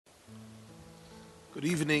Good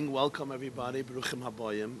evening, welcome everybody, Baruchim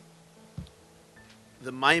Habayim.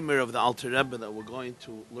 The Maamar of the Alter Rebbe that we're going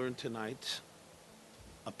to learn tonight,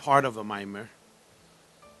 a part of a Maamar,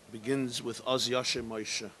 begins with Oz Yashir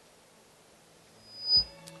Moshe.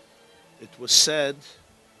 It was said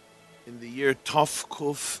in the year Tov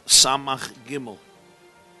Kuf Samach Gimel.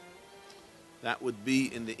 That would be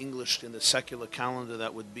in the English, in the secular calendar,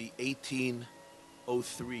 that would be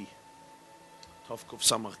 1803. Tov Kuf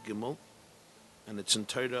Samach Gimel. And it's in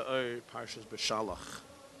Torah, Parshas Beshalach.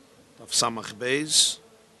 Daf Samach Beis,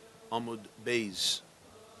 Amud Beis.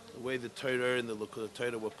 The way the Torah and the Likkutei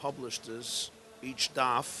Torah were published is, each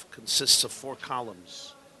daf consists of 4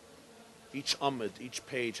 columns. Each Amud, each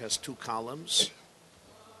page has 2 columns.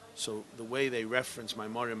 So the way they reference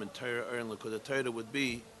Maamarim and Torah and Likkutei Torah would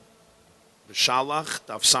be Beshalach,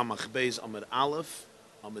 Daf Samach Beis, Amud Aleph,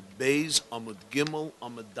 Amud Beis, Amud Gimel,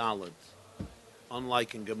 Amud Daled.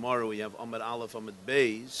 Unlike in Gemara, we have Amud Aleph, Amud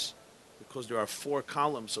Beis, because there are 4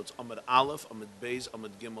 columns, so it's Amud Aleph, Amud Beis, Amud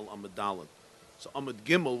Gimel, Amud Daled. So Amud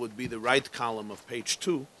Gimel would be the right column of page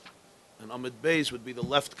 2, and Amud Beis would be the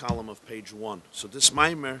left column of page 1. So this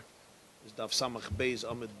Maamar is Daf Samach Beis,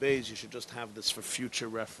 Amud Beis. You should just have this for future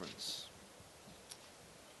reference.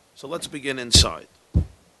 So let's begin inside.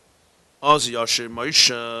 Oz Yashir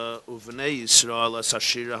Moshe uvnei Yisrael es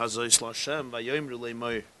Yashir hazois l'Hashem vayomru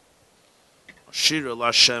le'moir. Shira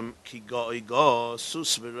Lashem ki ga'iga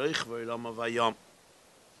sus v'reich v'rama vayam.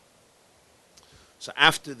 So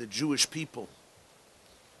after the Jewish people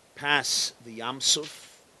pass the Yam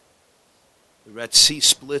Suf, the Red Sea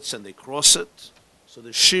splits and they cross it, so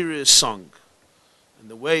the Shira is sung. And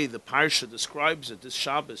the way the Parsha describes it, this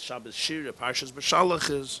Shabbos Shira, Parshas Beshalach,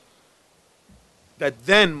 is that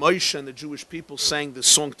then Moshe and the Jewish people sang this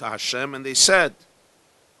song to Hashem, and they said,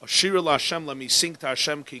 Shira Lashem, let me sing to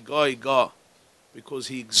Hashem ki ga'iga, because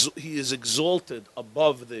he is exalted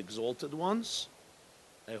above the exalted ones.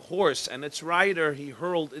 A horse and its rider he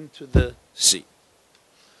hurled into the sea.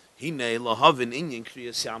 Hine lahavin inyan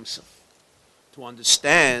kriyas Yamsuf. To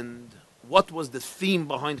understand what was the theme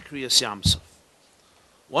behind kriyas Yamsuf.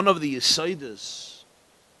 One of the Yesaidas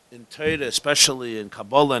in Torah, especially in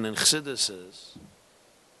Kabbalah and in Chassidus, is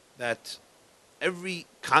that every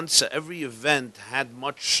concept, every event had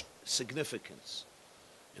much significance.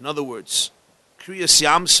 In other words, Kriyas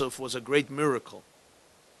Yamsuf was a great miracle.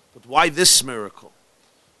 But why this miracle?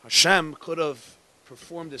 Hashem could have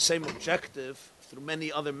performed the same objective through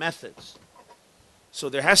many other methods. So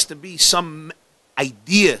there has to be some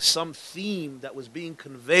idea, some theme that was being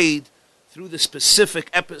conveyed through the specific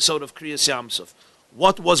episode of Kriyas Yamsuf.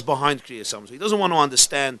 What was behind Kriyas Yamsuf? He doesn't want to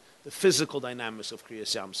understand the physical dynamics of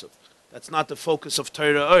Kriyas Yamsuf. That's not the focus of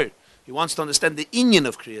Torah. He wants to understand the inyan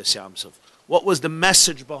of Kriyas Yamsuf. What was the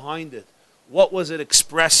message behind it? What was it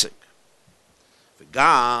expressing?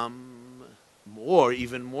 V'gam, more,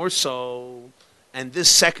 even more so, and this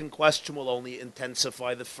second question will only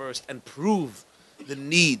intensify the first and prove the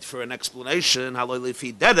need for an explanation. Haloi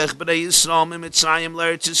lefi derech b'nei Yisrael mimitzrayim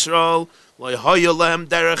l'eretz Yisrael lo yehoya lehem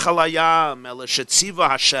derech halayam ela shetziva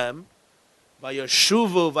Hashem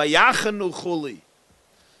vayashuvu vayachanu chuli.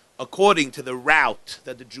 According to the route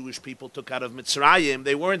that the Jewish people took out of Mitzrayim,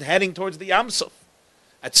 they weren't heading towards the Yam Suf.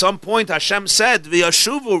 At some point, Hashem said,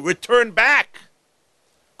 "V'yashuvu, return back,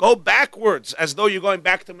 go backwards, as though you're going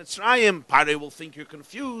back to Mitzrayim." Pare will think you're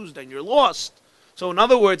confused and you're lost. So, in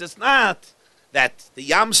other words, it's not that the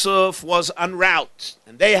Yam Suf was en route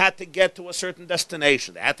and they had to get to a certain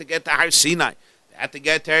destination. They had to get to Har Sinai. They had to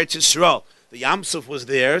get to Eretz Yisrael. The Yam Suf was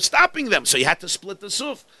there, stopping them. So you had to split the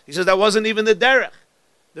Suf. He says that wasn't even the derech.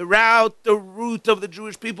 The route of the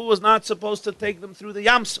Jewish people was not supposed to take them through the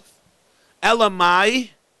Yam Suf. Elamai,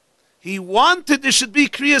 he wanted there should be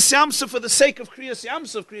Kriyas Yamsuf for the sake of Kriyas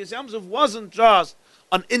Yamsuf. Kriyas Yamsuf wasn't just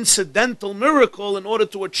an incidental miracle in order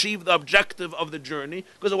to achieve the objective of the journey,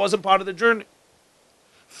 because it wasn't part of the journey.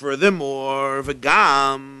 Furthermore,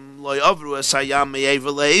 v'gam lo yavru es hayam me'ever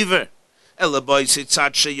le'ever ela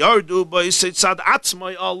b'yitzad sheyardu b'yitzad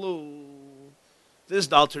atzmai alu. This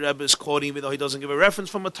the Alter Rebbe is quoting, even though he doesn't give a reference,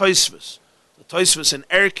 from a Tosfos. The Tosfos in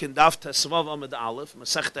Erkin Daf Tesvav Amud Aleph,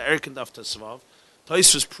 Masechta Erkin Daf Tesvav,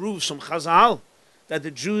 Tosfos proves from Chazal that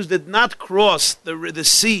the Jews did not cross the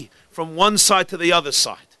sea from one side to the other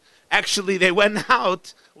side. Actually, they went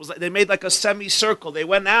out, they made like a semicircle. They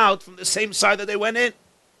went out from the same side that they went in.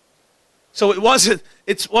 So it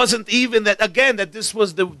wasn't even that, again, that this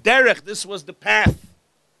was the derech, this was the path.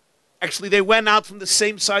 Actually, they went out from the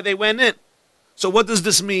same side they went in. So what does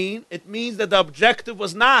this mean? It means that the objective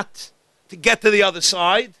was not to get to the other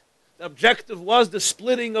side. The objective was the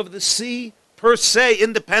splitting of the sea per se,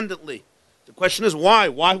 independently. The question is why?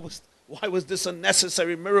 Why Why was this a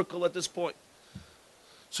necessary miracle at this point?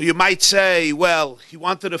 So you might say, well, he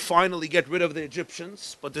wanted to finally get rid of the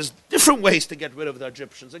Egyptians, but there's different ways to get rid of the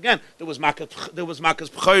Egyptians. Again, there was Makas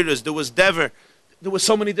Pchoros, there was Dever, there were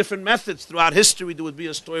so many different methods throughout history. There would be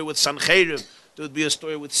a story with Sancherib, there would be a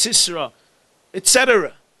story with Sisera,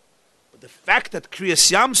 etc. But the fact that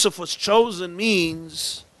Kriyas Yamsuf was chosen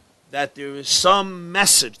means that there is some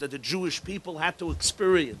message that the Jewish people had to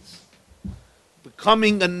experience.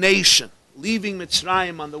 Becoming a nation, leaving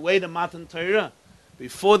Mitzrayim on the way to Matan Torah,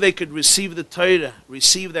 before they could receive the Torah,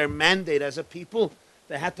 receive their mandate as a people,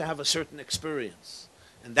 they had to have a certain experience.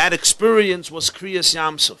 And that experience was Kriyas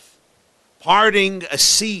Yamsuf, parting a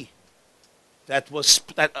sea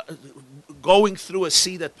going through a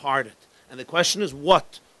sea that parted. And the question is,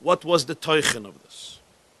 what was the teichen of this?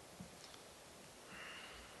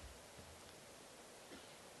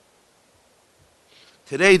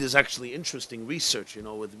 Today, there's actually interesting research.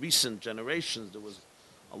 With recent generations, there was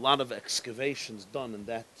a lot of excavations done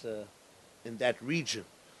in that region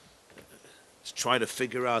to try to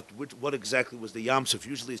figure out what exactly was the Yam Suf.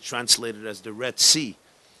 Usually, it's translated as the Red Sea.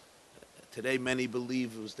 Today, many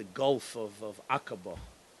believe it was the Gulf of Aqaba,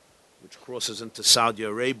 which crosses into Saudi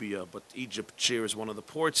Arabia, but Egypt shares one of the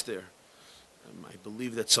ports there. I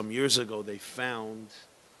believe that some years ago they found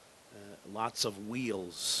lots of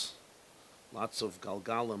wheels, lots of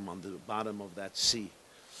galgalim on the bottom of that sea.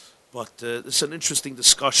 But this is an interesting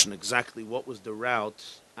discussion, exactly what was the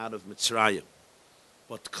route out of Mitzrayim.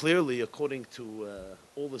 But clearly, according to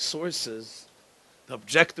all the sources, the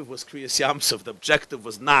objective was Kriyas Yamsuf. The objective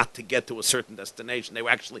was not to get to a certain destination. They were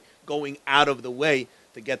actually going out of the way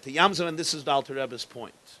to get to Yamsuf, and this is the Alter Rebbe's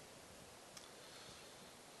point.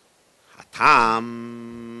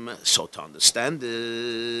 Hatam, so to understand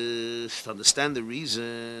this, to understand the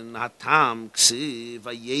reason, Hatam ksiv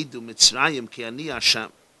vayedu Mitzrayim ki ani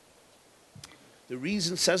Hashem. The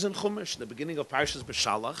reason says in Chumash, the beginning of Parshas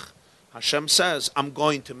Beshalach, Hashem says, I'm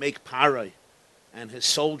going to make Parai and his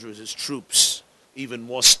soldiers, his troops, even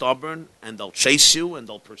more stubborn, and they'll chase you and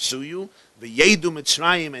they'll pursue you. V'yedu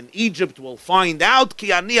Mitzrayim, and Egypt will find out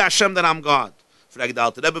ki ani Hashem, that I'm God. Frag the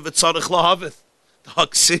Alter Rebbe v'tzarich lahavith.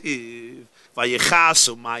 Taksiv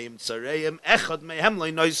vayechasu mayim tzareim echad mehem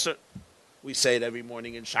lo noiser. We say it every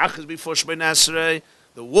morning in Shachas before Shemona Esrei.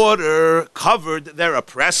 The water covered their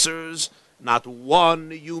oppressors. Not one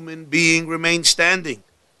human being remained standing.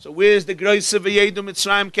 So where's the grace of V'yedu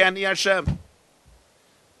Mitzrayim ki ani Hashem?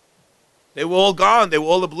 They were all gone. They were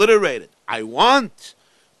all obliterated. I want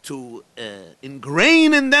to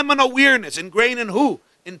ingrain in them an awareness. Ingrain in who?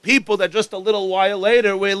 In people that just a little while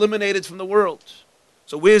later were eliminated from the world.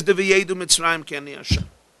 So where's the V'yedu Mitzrayim ki ani Hashem?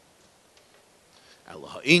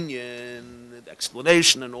 Allah Inyan, the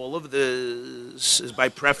explanation in all of this is by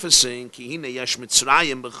prefacing Ki hine yesh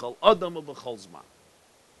Mitzrayim b'chol adam u'b'chol zman.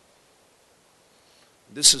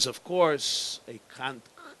 This is, of course, a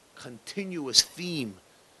continuous theme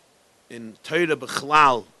in Torah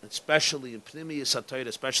b'chlal, especially in Pnimiyus HaTorah,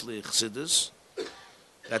 especially in Chassidus,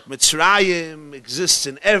 that Mitzrayim exists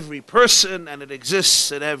in every person and it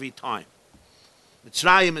exists at every time.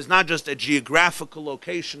 Mitzrayim is not just a geographical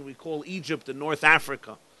location we call Egypt in North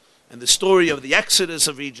Africa. And the story of the exodus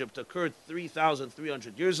of Egypt occurred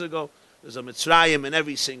 3,300 years ago. There's a Mitzrayim in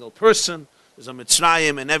every single person. There's a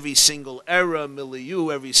Mitzrayim in every single era,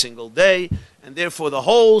 milieu, every single day. And therefore the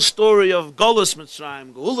whole story of Golus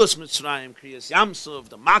Mitzrayim, Geulas Mitzrayim, Kriyas Yamsuf,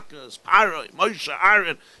 the Makas, Paroi, Moshe,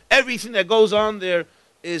 Aaron, everything that goes on there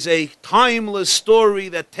is a timeless story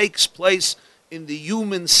that takes place in the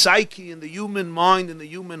human psyche, in the human mind, in the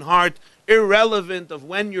human heart, irrelevant of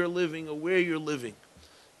when you're living or where you're living.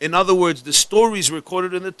 In other words, the stories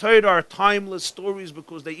recorded in the Torah are timeless stories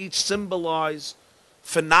because they each symbolize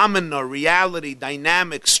phenomena, reality,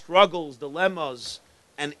 dynamics, struggles, dilemmas,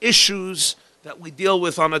 and issues that we deal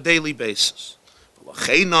with on a daily basis.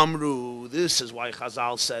 This is why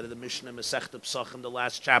Chazal said in the Mishnah Masechta Pesach in the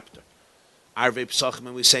last chapter. Arvei Pesachim,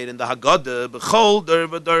 and we say it in the Haggadah, B'chol der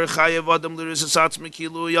v'der chayev adam l'rizas atzmi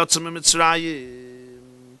kilu yatzim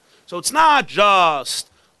Mitzrayim. So it's not just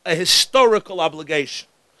a historical obligation.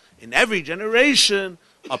 In every generation,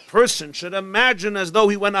 a person should imagine as though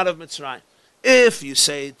he went out of Mitzrayim. If you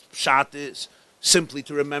say Pshat is simply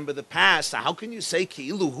to remember the past, how can you say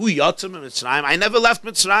Ki'ilu hu yatzim Mitzrayim? I never left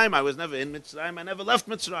Mitzrayim. I was never in Mitzrayim. I never left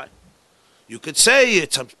Mitzrayim. You could say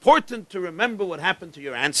it's important to remember what happened to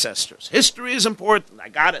your ancestors. History is important. I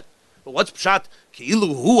got it. But what's Pshat?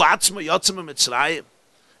 Ki'ilu hu atzma yatzim Mitzrayim.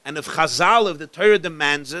 And if Chazal, if the Torah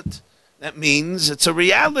demands it, that means it's a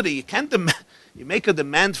reality. You can't demand. You make a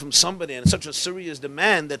demand from somebody, and it's such a serious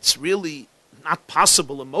demand that's really not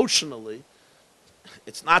possible emotionally.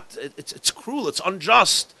 it's not, it's cruel, it's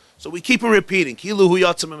unjust. So we keep on repeating, Kilu hu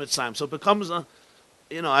yatzim mitzrayim. So it becomes a,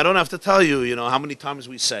 I don't have to tell you, how many times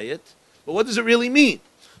we say it. But what does it really mean?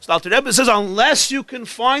 So the Alter Rebbe says, unless you can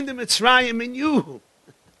find the Mitzrayim in you,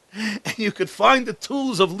 and you could find the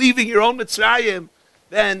tools of leaving your own Mitzrayim,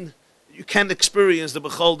 then you can experience the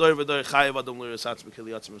B'chol Dor V'Dor Chayav Adam L'Yisatz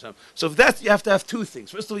B'Kili Yatzim Mitzrayim. So if that, you have to have two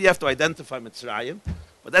things. First of all, you have to identify Mitzrayim,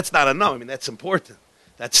 but that's not enough. That's important.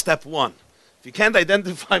 That's step one. If you can't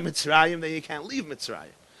identify Mitzrayim, then you can't leave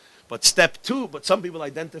Mitzrayim. But step two, some people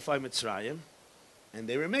identify Mitzrayim, and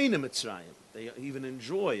they remain in Mitzrayim. They even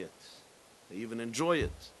enjoy it.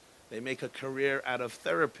 They make a career out of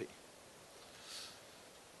therapy.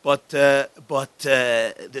 But the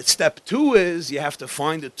step two is you have to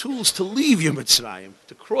find the tools to leave your Mitzrayim,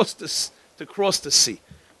 to cross the sea.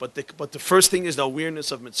 But the first thing is the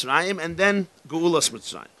awareness of Mitzrayim, and then Geulas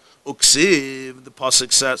Mitzrayim. Uksiv, the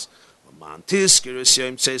pasuk says,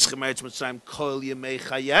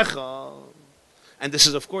 and this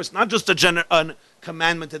is, of course, not just a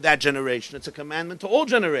commandment to that generation. It's a commandment to all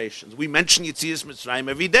generations. We mention Yetzias Mitzrayim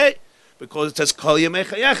every day because it says Kol Yemei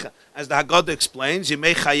Chayecha. As the Haggadah explains,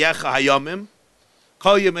 Yemei Chayecha Hayomim,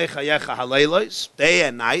 Kol Yemei Chayecha Haleilos, day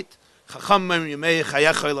and night. Chachamim Yemei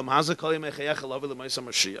Chayecha Olam Hazeh, Kol Yemei Chayecha Lavi L'Maisa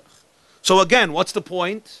Mashiach. So again, what's the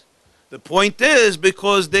point? The point is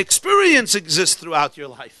because the experience exists throughout your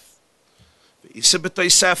life. But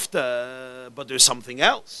there's something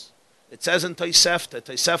else. It says in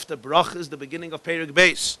Tosefta Brach is the beginning of Perek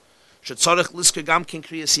Beis. Shetzarech lisker gam kin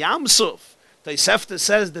kriyas Yamsuf. Tosefta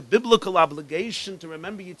says the biblical obligation to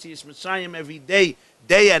remember Yetzias Mitzrayim every day,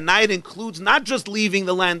 day and night, includes not just leaving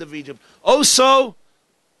the land of Egypt, also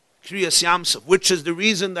kriyas Yamsuf, which is the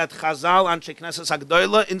reason that Chazal Anshe Knesset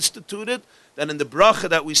Hagdolah instituted that in the bracha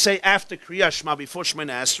that we say after Kriyas Shema before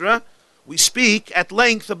Shemona Esrei, we speak at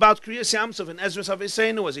length about Kriyas Yamsuf in Ezras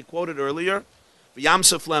Haveseinu, as he quoted earlier.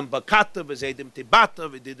 V'yamsuf lem bakata v'zeidim tibata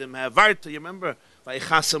v'didim havarta. You remember?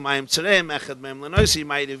 V'yichasam ma'im tzerem echad me'im lenoisi. You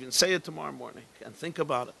might even say it tomorrow morning and think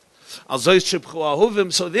about it. Al zois shibchu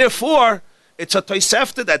ahuvim. So therefore, it's a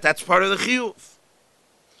tosefta that's part of the chiyuv.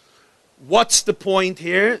 What's the point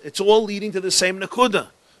here? It's all leading to the same nekuda.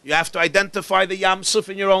 You have to identify the Yamsuf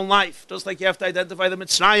in your own life, just like you have to identify the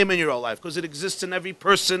Mitzrayim in your own life, because it exists in every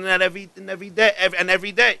person and every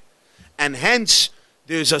day. And hence,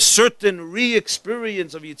 there's a certain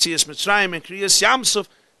re-experience of Yetzias Mitzrayim and Kriyas Yamsuf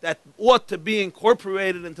that ought to be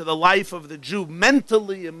incorporated into the life of the Jew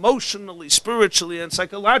mentally, emotionally, spiritually, and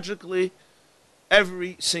psychologically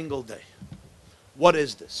every single day. What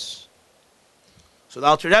is this? So the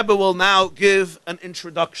Alter Rebbe will now give an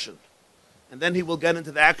introduction, and then he will get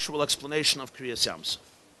into the actual explanation of Kriyas Yamsuf.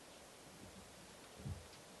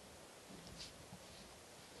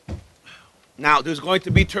 Now, there's going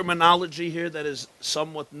to be terminology here that is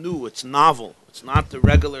somewhat new. It's novel. It's not the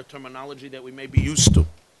regular terminology that we may be used to.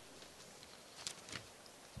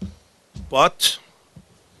 But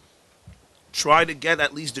try to get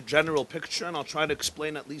at least the general picture, and I'll try to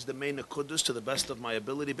explain at least the main nekudas to the best of my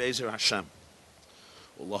ability, Be'ezer Hashem.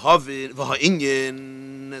 The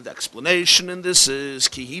explanation in this is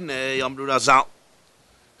Kihine Amru Razal.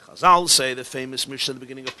 Chazal say the famous Mishnah at the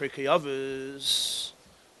beginning of Pirkei Avos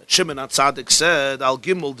that Shimon HaTzadik said, Al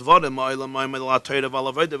Gimel Dvarim Ha'olam Ha'olam Torah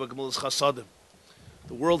V'Avodah V'Gemilas Chasadim.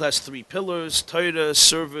 The world has three pillars: Torah,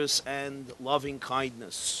 service, and loving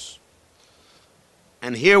kindness.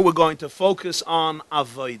 And here we're going to focus on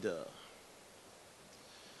Avodah.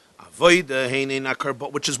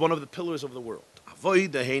 Avodah, which is one of the pillars of the world.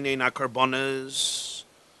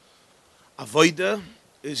 Avodah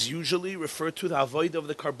is usually referred to the Avodah of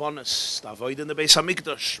the Karbonis, the Avodah in the Beis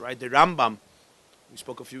Hamikdash, right? The Rambam. We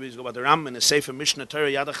spoke a few weeks ago about the Rambam in the Sefer Mishnah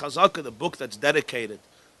Torah Yad HaChazaka, the book that's dedicated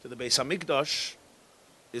to the Beis Hamikdash,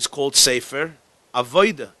 is called Sefer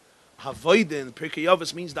Avodah. Avodah in Pirkei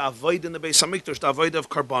Avos means the Avodah in the Beis Hamikdash, the Avodah of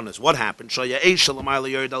Karbonis. What happened?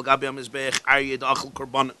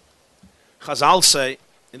 Chazal say,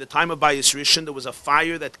 in the time of Bayis Rishon, there was a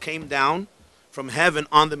fire that came down from heaven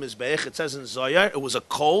on the Mizbeach. It says in Zohar, it was a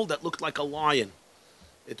coal that looked like a lion.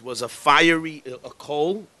 It was a fiery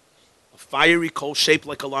coal shaped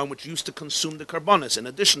like a lion, which used to consume the karbonis. In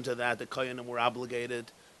addition to that, the Kohanim were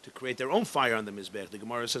obligated to create their own fire on the Mizbeach. The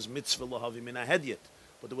Gemara says, mitzvah lahavi min hahedyet.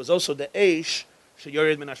 But there was also the eish,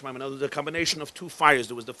 sheyored min hashmayim. There was a combination of two fires.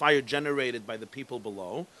 There was the fire generated by the people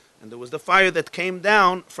below, and there was the fire that came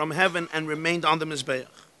down from heaven and remained on the Mizbeach.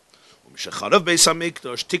 Once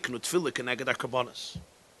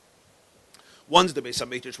the Beis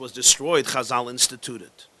HaMikdash was destroyed, Chazal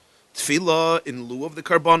instituted Tefillah in lieu of the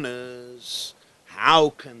Karbonis. How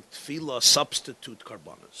can Tefillah substitute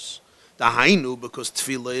Karbonis? Dahainu, because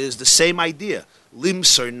tefillah is the same idea.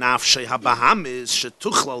 Limser nafshe habahamis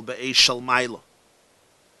shetuchlal be'eshal maila.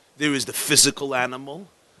 There is the physical animal,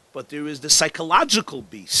 but there is the psychological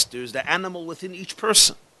beast. There is the animal within each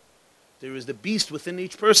person. There is the beast within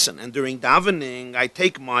each person. And during davening, I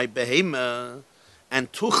take my behema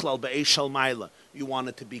and tuchlal be'eshal maila. You want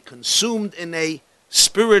it to be consumed in a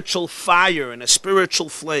spiritual fire, in a spiritual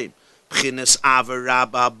flame. This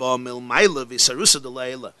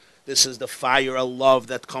is the fire, a love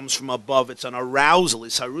that comes from above. It's an arousal.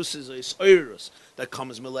 It's that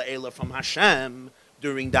comes mila'ela from Hashem.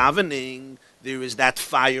 During davening, there is that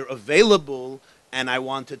fire available, and I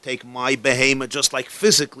want to take my behema, just like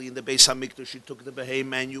physically in the Beis HaMikdash, you took the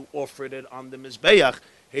behema and you offered it on the Mizbeach.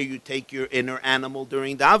 Here you take your inner animal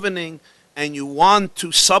during davening, and you want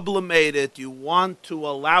to sublimate it, you want to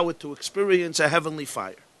allow it to experience a heavenly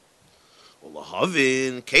fire. Where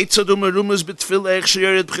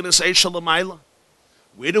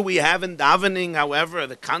do we have in davening, however,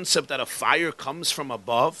 the concept that a fire comes from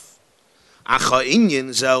above? That's the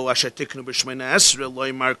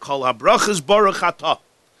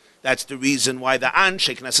reason why the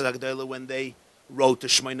Anshe Knesset Agdela, when they wrote the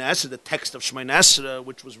Shemona Esrei, the text of Shemona Esrei,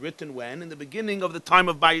 which was written when? In the beginning of the time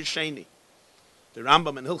of Bayis Sheni. The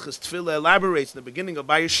Rambam in Hilchas Tefillah elaborates in the beginning of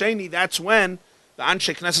Bayis Sheni, that's when the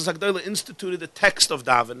Anshe Knesset Agdela instituted the text of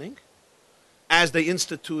davening, as they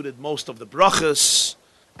instituted most of the brachas,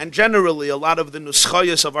 and generally a lot of the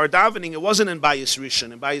nuschayos of our davening. It wasn't in Bayis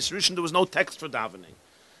Rishon. In Bayis Rishon there was no text for davening.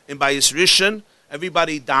 In Bayis Rishon,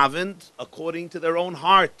 everybody davened according to their own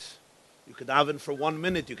heart. You could daven for 1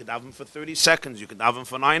 minute, you could daven for 30 seconds, you could daven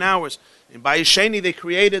for 9 hours. In Bayis Sheni they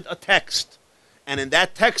created a text. And in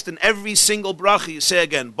that text, in every single bracha, you say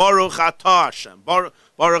again, Baruch Atah Hashem, Baruch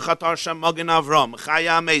Atah Hashem, Magen Avram,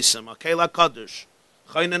 Chaya Mesim, Akela Kadosh,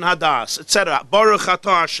 Chaynen Hadas, etc. Baruch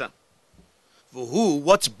Atah Hashem. V'hu,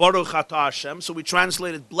 what's Baruch Atah Hashem? So we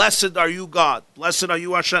translated, blessed are you, God. Blessed are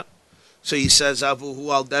you, Hashem. So he says,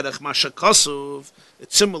 Avuhu al derech mashakasuv.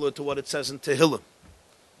 It's similar to what it says in Tehillim.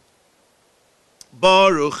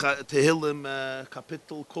 Baruch, Tehillim,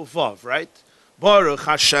 Kapitel Kovav, right? Baruch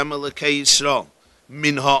Hashem Elokei Yisrael,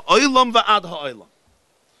 min ha'olam va'ad ha'olam.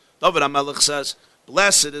 David HaMelech says,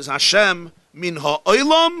 blessed is Hashem, min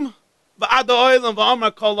ha'olam va'ad ha'olam,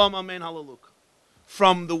 va'amar kol am amen hallelujah.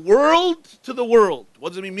 From the world to the world. What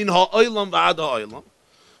does it mean? Min ha'olam va'ad ha'olam.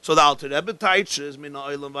 So the Alter Rebbe teaches, min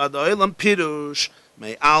ha'olam va'ad ha'olam, pirush,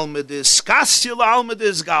 me almedis kasya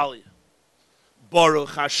la'almedis galia.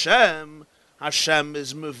 Baruch Hashem, Hashem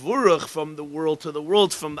is mevurach from the world to the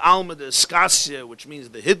world, from the Alma de Skasya, which means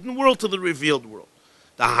the hidden world, to the revealed world.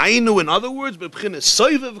 The Hainu, in other words, b'b'chinas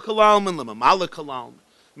soiviv kalalman l'mamala kalalman.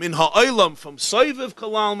 Min ha'olam, from soiviv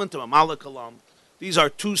kalalman to mamala kalalman. These are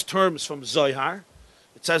two terms from Zohar.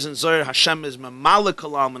 It says in Zohar, Hashem is mamala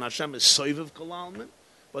kalalman, Hashem is soiviv kalalman.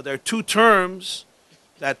 But there are two terms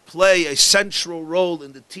that play a central role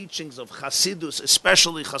in the teachings of Chassidus,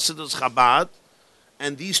 especially Chassidus Chabad.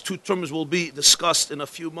 And these two terms will be discussed in a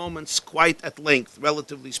few moments quite at length,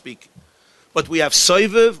 relatively speaking. But we have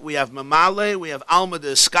Soiviv, we have Mamale, we have Alma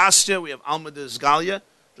de Skasya, we have Alma de Zgalia.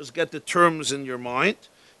 Just get the terms in your mind.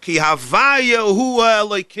 Ki Havaya Hua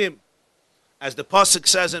Elokim. As the Pasuk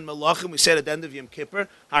says in Melachim, we said at the end of Yom Kippur,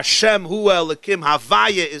 Hashem Hua Elokim,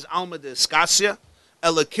 Havaya is Alma de Skasya,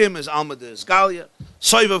 Elokim is Alma de Zgalia.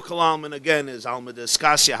 Soiviv Kalalman again is Alma de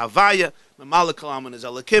Skasya, Havaya. Mamala Kalaman is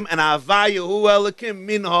Elokim, and Havaya Hu Elokim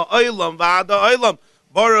min ha'olam v'ad ha'olam.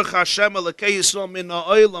 Baruch Hashem Elokei Yisrael min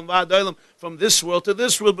ha'olam v'ad ha'olam. From this world to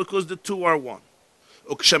this world, because the two are one.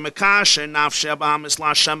 Ukshemekasher nafshei abahamis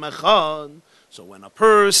la'Hashem echad. So when a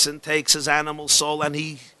person takes his animal soul and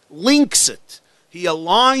he links it, he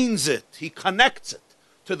aligns it, he connects it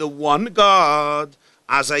to the one God,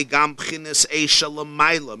 Azay gam b'chinas eisha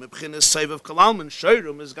l'mayla, m'b'chinas seivav kalalman,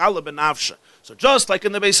 sheirum is gala b'nafsha. So just like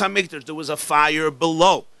in the Beis HaMikdash, there was a fire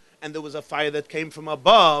below, and there was a fire that came from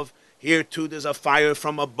above, here too there's a fire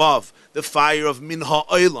from above, the fire of min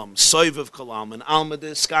ha'olam, seivav kalalman, alma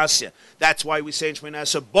de skasya. That's why we say in Shemona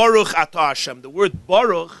Esrei, Baruch Atah Hashem. The word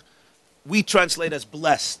Baruch, we translate as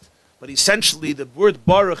blessed. But essentially, the word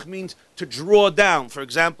Baruch means to draw down. For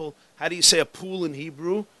example, how do you say a pool in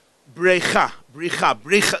Hebrew? Brecha.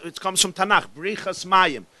 It comes from Tanakh, Brechas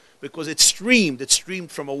Mayim, because it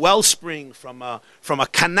streamed from a wellspring, from a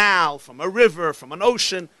canal, from a river, from an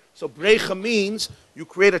ocean. So Brecha means you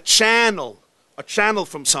create a channel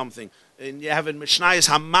from something. And you have in Mishnayos,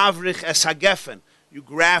 Hamavrich es hagefen. You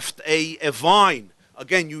graft a vine.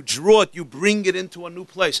 Again, you draw it, you bring it into a new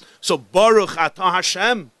place. So Baruch Atah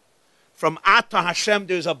Hashem. From Ata Hashem,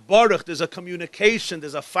 there's a baruch, there's a communication,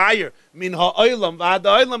 there's a fire. Min ha'olam v'ad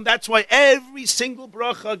ha'olam. That's why every single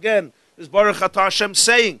bracha again is baruch Ata Hashem,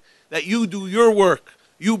 saying that you do your work.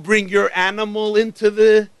 You bring your animal into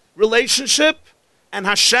the relationship, and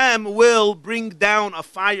Hashem will bring down a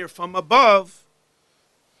fire from above.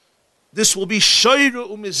 This will be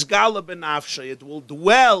shoyru umizgala benafshay. It will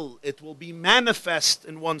dwell, it will be manifest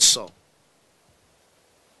in one's soul.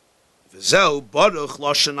 V'zeu baruch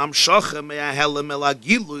loshen amshacha me'ahelem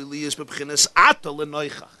elagilu liyis b'bchinas ata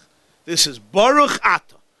lenoichach. This is baruch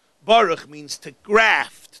ata. Baruch means to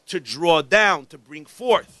graft, to draw down, to bring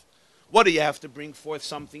forth. What do you have to bring forth?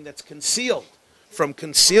 Something that's concealed. From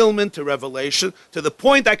concealment to revelation, to the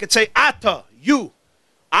point I could say ata, you.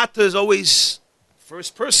 Ata is always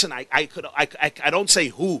first person. I don't say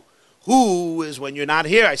who. Who is when you're not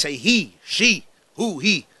here. I say he, she, who,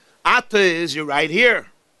 he. Ata is you're right here,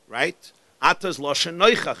 right? Ata is loshen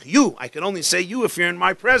noichach, you. I can only say you if you're in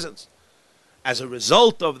my presence. As a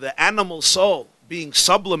result of the animal soul being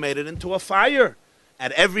sublimated into a fire,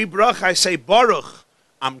 at every brach I say baruch.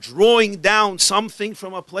 I'm drawing down something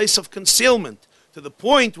from a place of concealment to the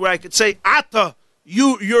point where I could say, Ata,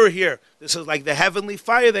 you're here. This is like the heavenly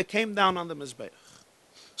fire that came down on the Mizbeach.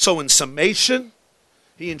 So in summation,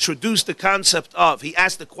 he introduced the concept of, he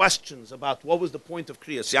asked the questions about what was the point of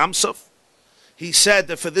Kriyas Yamsuf. He said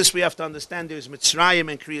that for this we have to understand there's Mitzrayim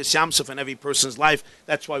and Kriyas Yamsuf in every person's life.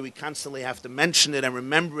 That's why we constantly have to mention it and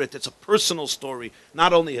remember it. It's a personal story,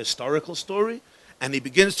 not only a historical story. And he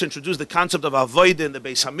begins to introduce the concept of Avodah in the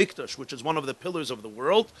Beis HaMikdash, which is one of the pillars of the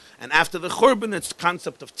world. And after the Churban, it's the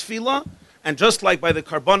concept of Tefillah. And just like by the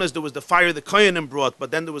Karbonas, there was the fire the Kohanim brought,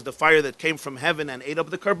 but then there was the fire that came from heaven and ate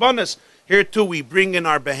up the Karbonas. Here too, we bring in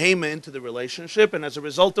our Behema into the relationship. And as a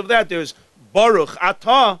result of that, there's Baruch,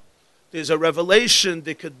 Atah. There's a revelation.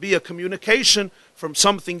 There could be a communication from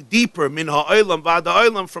something deeper. Min ha'olam v'ad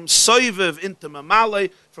ha'olam, from Soiviv into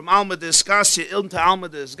Mamale, from Alma de Iskasya into Alma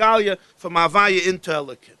de Isgalia, from Avaya into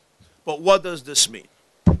Elikim. But what does this mean?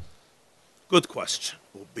 Good question.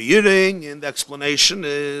 Being in the explanation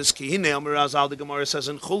is Kihine Omer Azal, the Gemara says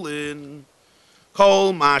in Chulin,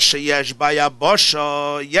 Kol ma sheyesh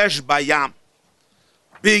bayabosha yesh bayam.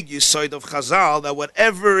 Big yisoid of Chazal that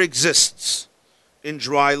whatever exists in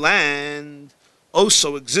dry land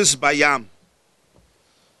also exists bayam.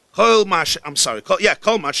 Kol ma sheyesh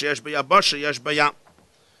bayabosha yesh bayam.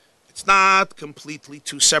 It's not completely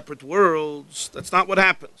two separate worlds. That's not what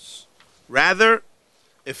happens. Rather,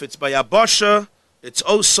 if it's bayabosha, it's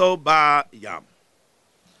also bayam.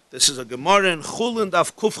 This is a Gemara in Chulin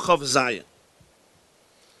Daf Kuf Chav Zayin.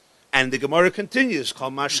 And the Gemara continues,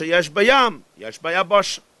 Kol ma sheyesh bayam, yesh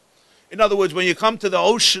bayabosha. In other words, when you come to the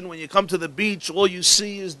ocean, when you come to the beach, all you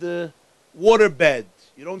see is the waterbed.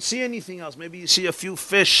 You don't see anything else. Maybe you see a few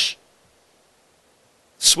fish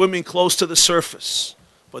swimming close to the surface.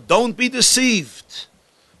 But don't be deceived,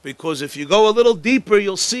 because if you go a little deeper,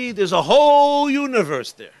 you'll see there's a whole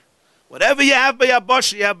universe there. Whatever you have by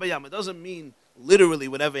Yabasha, you have by Yam. It doesn't mean literally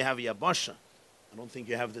whatever you have by Yabasha. I don't think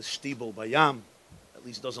you have this shtibel by Yam. At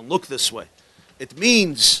least it doesn't look this way. It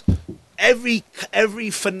means every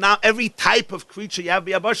type of creature you have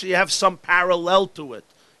by Yabasha, you have some parallel to it.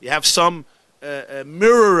 You have some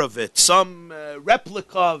mirror of it, some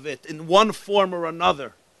replica of it in one form or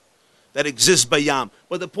another that exists by Yam.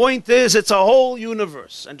 But the point is, it's a whole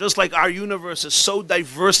universe. And just like our universe is so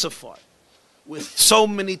diversified, with so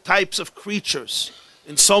many types of creatures,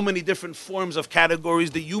 in so many different forms of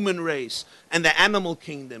categories, the human race, and the animal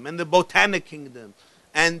kingdom, and the botanic kingdom,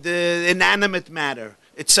 and the inanimate matter,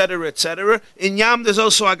 etc., etc. In Yam, there's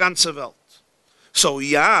also a ganze Welt. So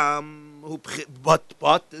Yam,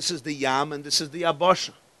 but this is the Yam, and this is the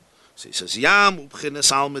Yabosha. So he says, Yam,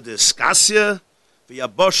 ubchines alma de Iskasya,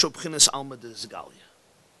 v'Yabosha ubchines alma de Isgalia.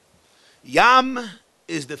 Yam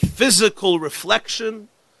is the physical reflection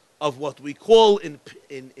of what we call in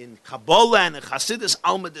Kabbalah and in Chassidus,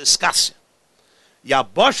 Alma de Iskasya.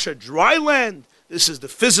 Yabasha, dry land, this is the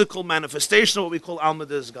physical manifestation of what we call Alma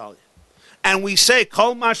de Isgalia. And we say,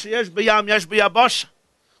 Kol ma sheyesh b'yam yesh b'yabasha.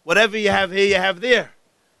 Whatever you have here, you have there.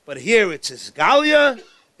 But here it's Isgalia,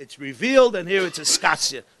 it's revealed, and here it's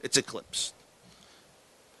Iskasya, it's eclipsed.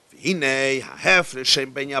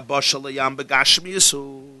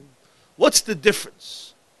 What's the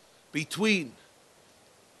difference between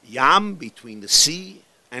Yam, between the sea,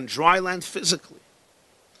 and dry land physically?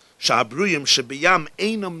 Shabruyim shebiyam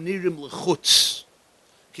einam nirim lechutz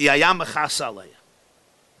ki hayam mechas aleya.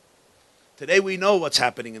 Today we know what's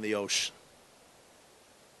happening in the ocean.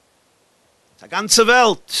 It's a ganze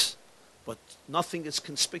Welt, but nothing is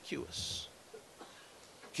conspicuous.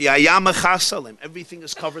 Ki Ki hayam mechasalem. Everything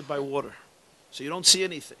is covered by water. So you don't see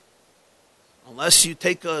anything. Unless you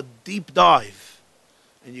take a deep dive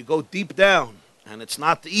and you go deep down, and it's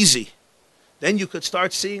not easy, then you could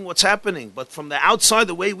start seeing what's happening. But from the outside,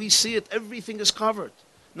 the way we see it, everything is covered.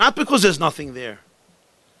 Not because there's nothing there.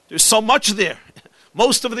 There's so much there.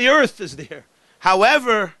 Most of the earth is there.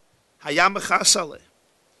 However, hayam mechasale.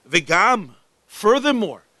 V'gam,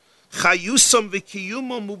 furthermore, chayusam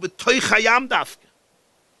v'kiyumam ubetoich hayam dafke.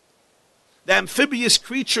 The amphibious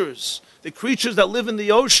creatures, the creatures that live in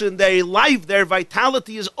the ocean, their life, their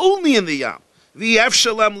vitality is only in the yam.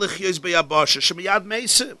 V'yefshalem lichyos beyabasha shemiyad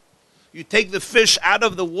meisim. You take the fish out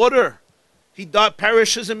of the water, he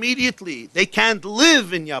perishes immediately. They can't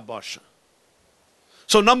live in Yabasha.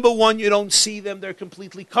 So number one, you don't see them. They're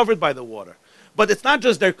completely covered by the water. But it's not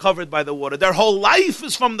just they're covered by the water. Their whole life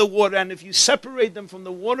is from the water. And if you separate them from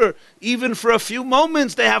the water, even for a few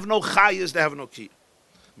moments, they have no chayas, they have no ki.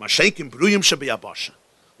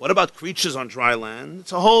 What about creatures on dry land?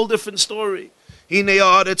 It's a whole different story. The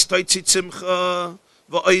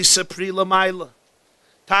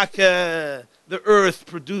earth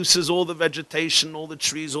produces all the vegetation, all the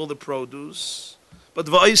trees, all the produce. But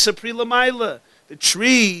the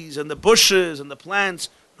trees and the bushes and the plants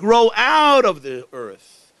grow out of the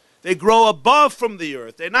earth. They grow above from the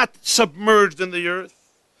earth. They're not submerged in the earth.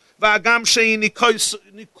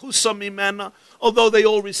 Although they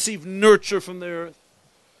all receive nurture from the earth.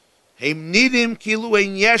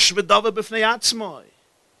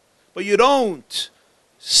 But you don't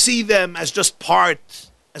see them as just part,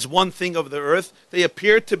 as one thing of the earth. They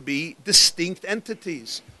appear to be distinct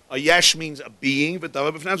entities. A yesh means a being, but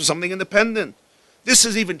something independent. This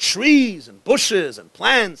is even trees and bushes and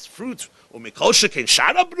plants, fruits.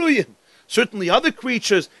 Certainly other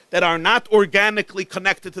creatures that are not organically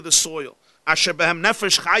connected to the soil. All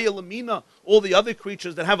the other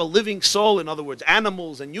creatures that have a living soul, in other words,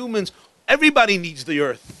 animals and humans, everybody needs the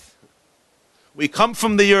earth. We come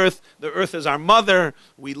from the earth is our mother,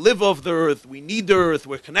 we live off the earth, we need the earth,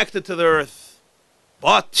 we're connected to the earth.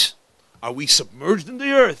 But, are we submerged in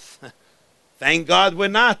the earth? Thank God we're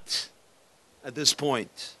not at this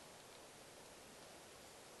point.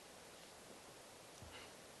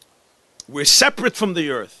 We're separate from the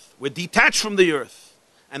earth, we're detached from the earth.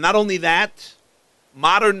 And not only that,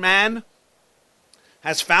 modern man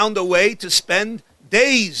has found a way to spend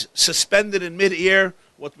days suspended in mid-air,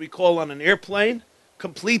 what we call on an airplane,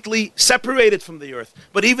 completely separated from the earth.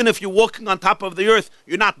 But even if you're walking on top of the earth,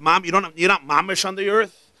 you're not mamish on the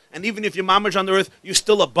earth. And even if you're mamish on the earth, you're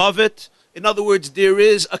still above it. In other words, there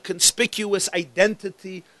is a conspicuous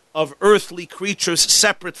identity of earthly creatures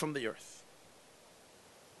separate from the earth.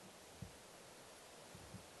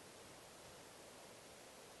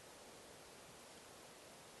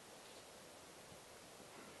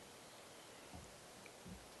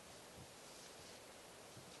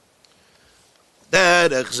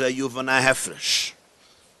 Derech ze yuvan ha-hefresh.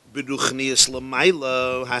 Beruchnius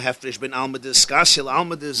l'maylo ha-hefresh ben alma diskasia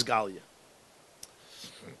l'alma disgalia.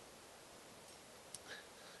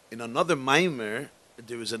 In another Maamar,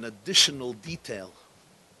 there is an additional detail.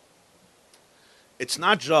 It's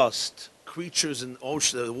not just creatures in the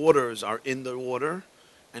ocean, the waters are in the water,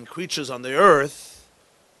 and creatures on the earth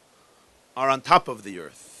are on top of the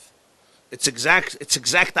earth. It's exact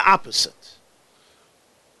the opposite.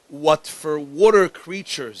 What for water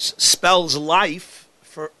creatures spells life,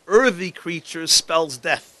 for earthy creatures spells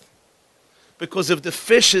death. Because if the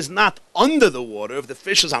fish is not under the water, if the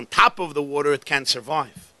fish is on top of the water, it can't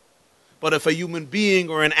survive. But if a human being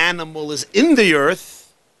or an animal is in the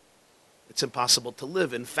earth, it's impossible to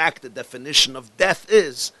live. In fact, the definition of death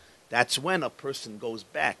is, that's when a person goes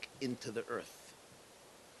back into the earth.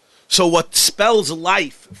 So what spells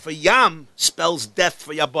life for Yam spells death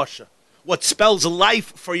for Yabasha. What spells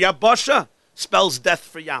life for Yabasha spells death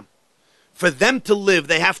for Yam. For them to live,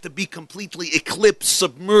 they have to be completely eclipsed,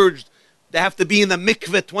 submerged. They have to be in the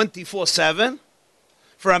mikveh 24/7.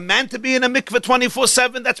 For a man to be in a mikveh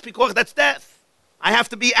 24/7, that's death. I have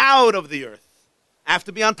to be out of the earth. I have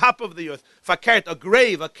to be on top of the earth. Fakert, a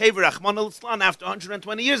grave, a kever, Rahman al-Islam, after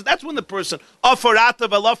 120 years, that's when the person, offer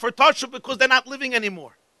atav, offer tashuv, because they're not living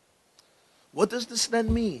anymore. What does this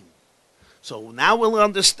then mean? So now we'll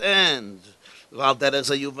understand. Now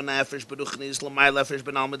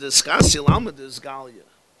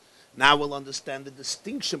we'll understand the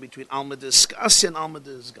distinction between Alma Diskasya and Alma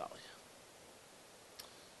Disgalia.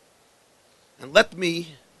 And let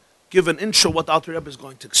me give an intro what the Alter Rebbe is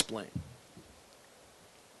going to explain.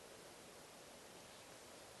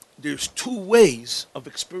 There's two ways of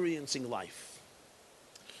experiencing life.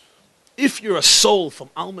 If you're a soul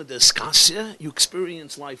from Alma Deskasya, you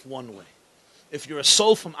experience life one way. If you're a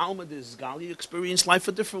soul from Alma Desgalia, you experience life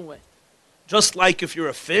a different way. Just like if you're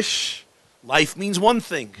a fish, life means one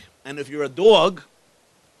thing. And if you're a dog,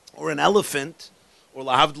 or an elephant, or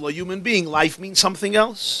lahavdul, a human being, life means something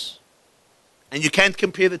else. And you can't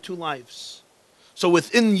compare the two lives. So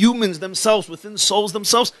within humans themselves, within souls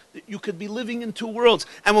themselves, you could be living in two worlds.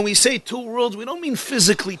 And when we say two worlds, we don't mean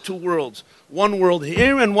physically two worlds. One world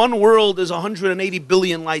here and one world is 180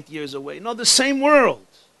 billion light years away. No, the same world,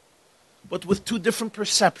 but with two different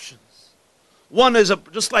perceptions. One is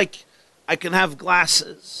just like I can have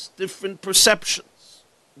glasses, different perceptions.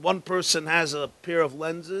 One person has a pair of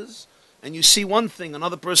lenses, and you see one thing.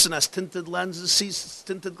 Another person has tinted lenses, sees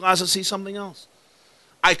tinted glasses, sees something else.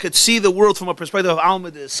 I could see the world from a perspective of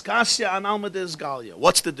Alma Deskasya and Alma Desgalia.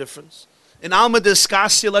 What's the difference? In Alma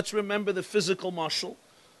Deskasya, let's remember the physical mashal.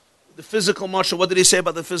 The physical mashal, what did he say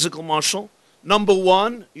about the physical mashal? Number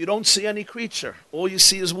one, you don't see any creature. All you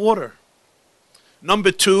see is water.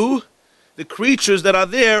 Number two, the creatures that are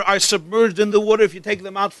there are submerged in the water. If you take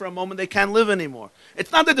them out for a moment, they can't live anymore.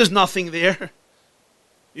 It's not that there's nothing there.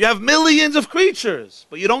 You have millions of creatures,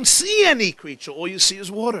 but you don't see any creature. All you see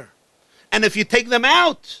is water. And if you take them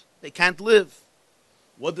out, they can't live.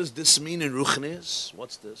 What does this mean in Ruchnis?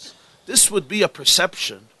 What's this? This would be a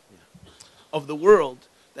perception of the world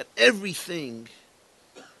that everything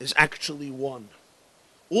is actually one.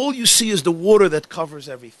 All you see is the water that covers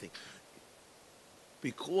everything.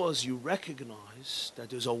 Because you recognize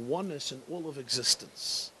that there's a oneness in all of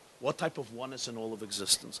existence. What type of oneness in all of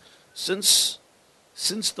existence? Since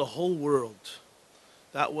the whole world,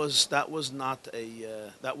 that was not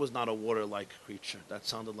a water-like creature. That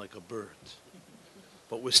sounded like a bird.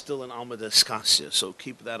 But we're still in Alma Deskasya, so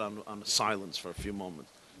keep that on silence for a few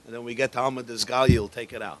moments. And then we get to Alma Desgalia, you'll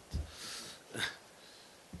take it out.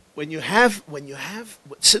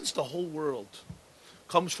 Since the whole world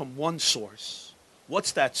comes from one source,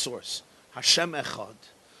 what's that source? Hashem Echad.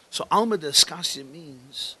 So Alma Deskasya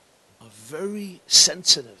means a very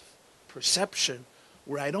sensitive perception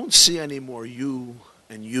where I don't see anymore you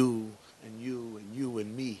and you and you and you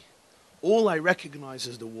and me. All I recognize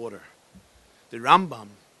is the water. The Rambam,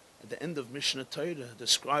 at the end of Mishnah Torah,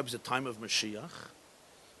 describes the time of Mashiach.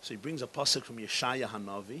 So he brings a pasuk from Yeshaya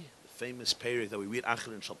Hanavi, the famous parak that we read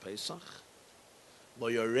Acharon Shal Pesach. Lo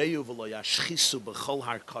yoreyu v'lo yashchisu b'chol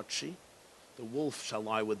har kotshi. The wolf shall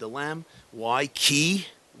lie with the lamb. Why? Ki.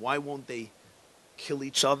 Why won't they kill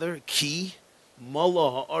each other? Ki.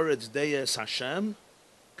 Molo ha'oretz deyes Hashem.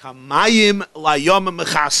 Kamayim layom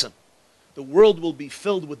mechasem. The world will be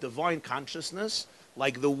filled with divine consciousness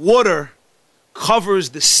like the water covers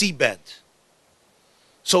the seabed.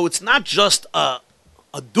 So it's not just a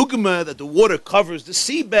dogma that the water covers the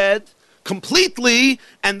seabed completely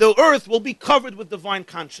and the earth will be covered with divine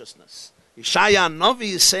consciousness. Yeshaya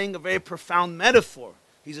Navi is saying a very profound metaphor.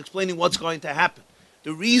 He's explaining what's going to happen.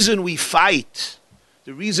 The reason we fight,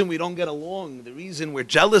 the reason we don't get along, the reason we're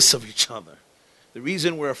jealous of each other, the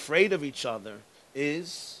reason we're afraid of each other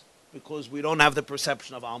is because we don't have the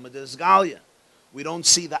perception of Alma Desgalia. We don't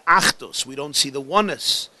see the achdus, we don't see the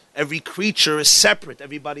oneness. Every creature is separate,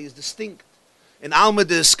 everybody is distinct. In Alma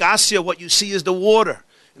Deskasya, what you see is the water.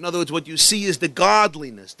 In other words, what you see is the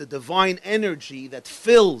godliness, the divine energy that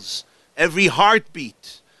fills every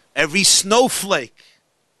heartbeat, every snowflake,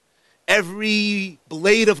 every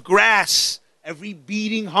blade of grass, every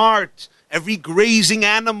beating heart, every grazing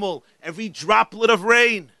animal, every droplet of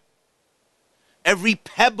rain, every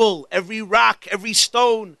pebble, every rock, every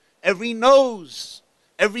stone, every nose,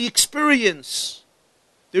 every experience.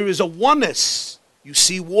 There is a oneness. You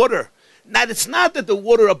see water. Now, it's not that the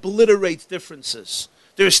water obliterates differences.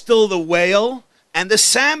 There's still the whale and the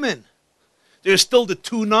salmon. There's still the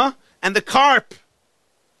tuna and the carp.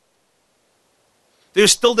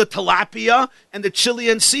 There's still the tilapia and the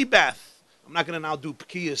Chilean sea bath. I'm not going to now do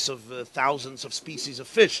pkias of thousands of species of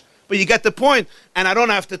fish, but you get the point. And I don't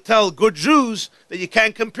have to tell good Jews that you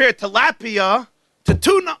can't compare tilapia to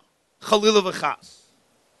tuna. Chalila v'chas.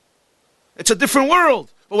 It's a different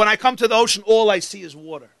world. But when I come to the ocean, all I see is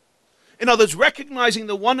water. In other words, recognizing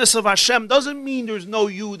the oneness of Hashem doesn't mean there's no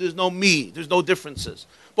you, there's no me, there's no differences.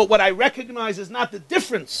 But what I recognize is not the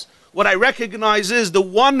difference. What I recognize is the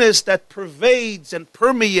oneness that pervades and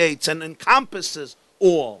permeates and encompasses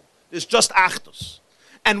all. There's just achdus.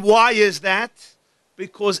 And why is that?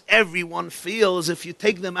 Because everyone feels if you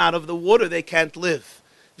take them out of the water, they can't live.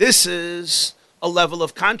 This is a level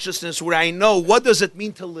of consciousness where I know what does it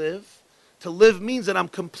mean to live. To live means that I'm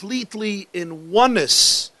completely in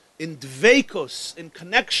oneness, in dveikos, in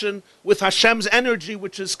connection with Hashem's energy,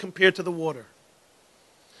 which is compared to the water.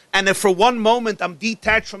 And if for one moment I'm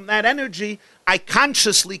detached from that energy, I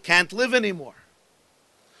consciously can't live anymore.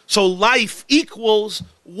 So life equals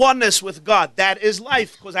oneness with God. That is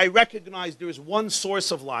life, because I recognize there is one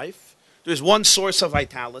source of life, there's one source of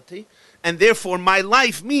vitality, and therefore my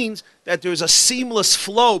life means that there's a seamless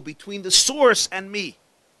flow between the source and me.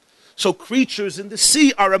 So creatures in the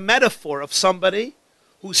sea are a metaphor of somebody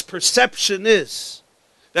whose perception is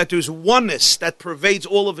that there's oneness that pervades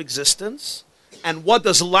all of existence. And what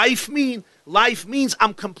does life mean? Life means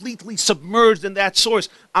I'm completely submerged in that source.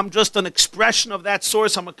 I'm just an expression of that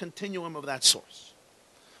source. I'm a continuum of that source.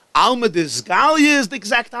 Alma Disgalia is the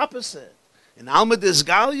exact opposite. In Alma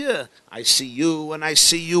Disgalia, I see you and I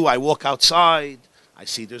see you. I walk outside. I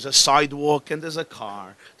see there's a sidewalk and there's a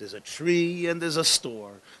car. There's a tree and there's a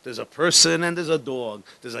store. There's a person and there's a dog.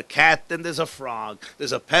 There's a cat and there's a frog.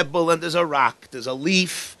 There's a pebble and there's a rock. There's a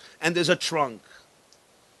leaf and there's a trunk.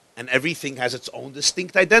 And everything has its own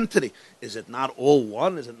distinct identity. Is it not all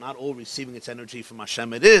one? Is it not all receiving its energy from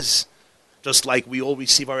Hashem? It is. Just like we all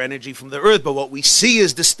receive our energy from the earth, but what we see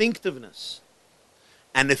is distinctiveness.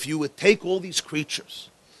 And if you would take all these creatures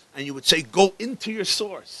and you would say, go into your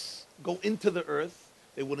source, go into the earth,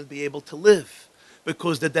 they wouldn't be able to live.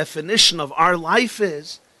 Because the definition of our life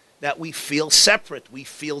is that we feel separate, we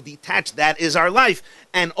feel detached. That is our life.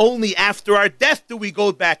 And only after our death do we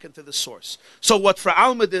go back into the source. So what for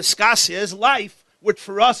Alma Disgasia is life would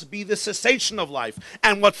for us be the cessation of life.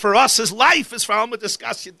 And what for us is life is for Alma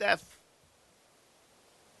Disgasia death.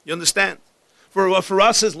 You understand? For what for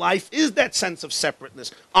us is life is that sense of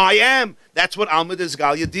separateness. I am. That's what Alma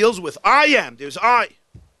Disgalia deals with. I am. There's I.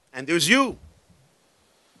 And there's you.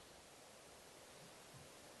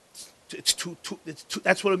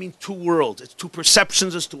 That's what it means, two worlds. It's two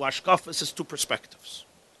perceptions, it's two ashkafas, it's two perspectives.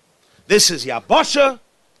 This is Yabasha,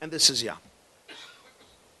 and this is Yam.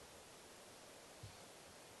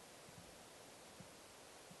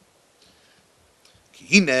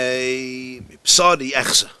 Kihine mipsadi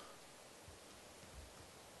echza.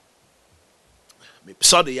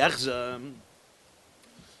 Mipsadi echza.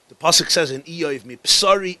 The pasuk says in Iyov,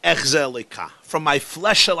 mipsari echza leka. From my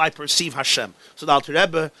flesh shall I perceive Hashem. So the Alter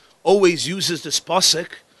Rebbe always uses this pasuk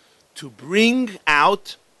to bring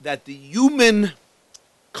out that the human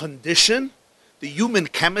condition, the human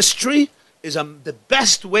chemistry, is the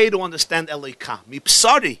best way to understand Elika.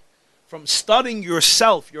 Mipsari, from studying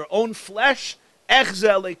yourself, your own flesh, echze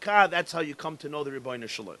Elika, that's how you come to know the Rebbeinu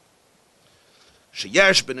Shalom.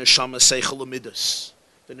 Sheyesh b'neshama seichel u'midas.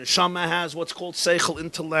 The neshama has what's called seichel,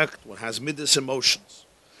 intellect, what has midas, emotions.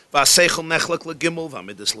 V'aseichel nechlek legimel,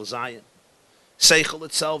 v'amidas lezayin. Seichel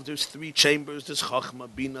itself, there's three chambers. There's Chachma,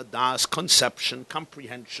 Bina, Das, conception,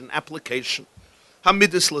 comprehension, application.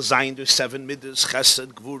 Hamidus Lazayin, there's 7 midas,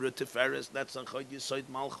 Chesed, Gvura, Tiferes, that's Achad Yisoid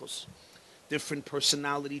Malchus. Different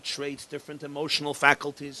personality traits, different emotional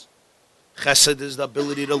faculties. Chesed is the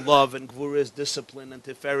ability to love, and Gvura is discipline, and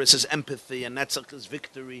Tiferes is empathy, and Netzach is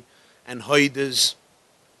victory, and Hoid is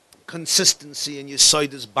consistency, and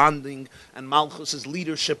Yisoid is bonding, and Malchus is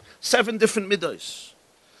leadership. 7 different midas.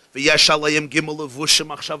 On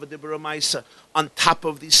top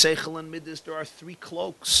of these seichel and midas, there are 3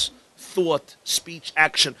 cloaks: thought, speech,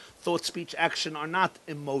 action. Thought, speech, action are not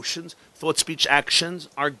emotions. Thought, speech, actions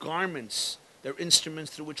are garments. They're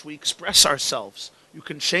instruments through which we express ourselves. You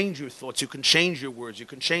can change your thoughts, you can change your words, you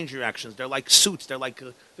can change your actions. They're like suits, they're like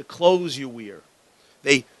the clothes you wear.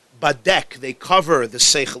 They badek, they cover the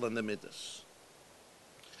seichel and the midas.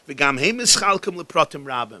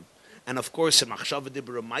 And of course, in Machshava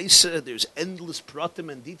Dibra Maisa, there's endless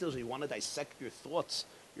pratim and details. You want to dissect your thoughts,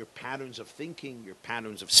 your patterns of thinking, your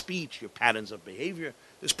patterns of speech, your patterns of behavior.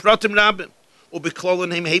 There's pratim rabim.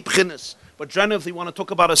 But generally, if we want to talk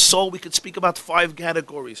about a soul, we could speak about 5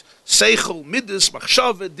 categories. Seichel, midas,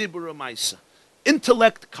 Machshava Dibra Maisa.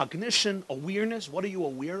 Intellect, cognition, awareness. What are you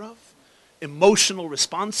aware of? Emotional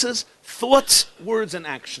responses, thoughts, words, and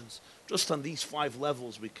actions. Just on these 5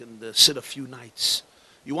 levels, we can sit a few nights.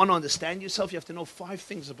 You want to understand yourself, you have to know 5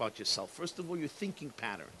 things about yourself. First of all, your thinking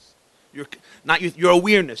patterns, your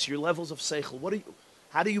awareness, your levels of seichel.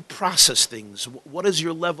 How do you process things? What is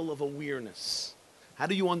your level of awareness? How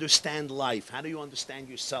do you understand life? How do you understand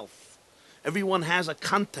yourself? Everyone has a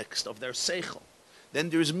context of their seichel. Then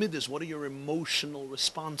there's midas. What are your emotional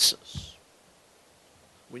responses?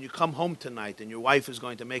 When you come home tonight and your wife is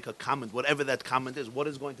going to make a comment, whatever that comment is, what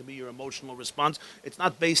is going to be your emotional response? It's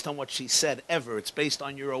not based on what she said ever. It's based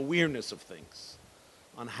on your awareness of things,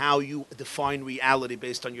 on how you define reality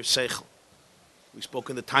based on your seichel. We spoke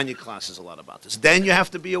in the Tanya classes a lot about this. Then you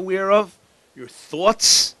have to be aware of your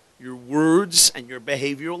thoughts, your words, and your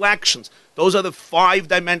behavioral actions. Those are the 5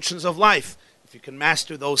 dimensions of life. If you can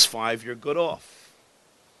master those 5, you're good off.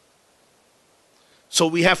 So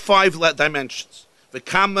we have 5 dimensions.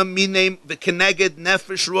 V'kama minei v'keneged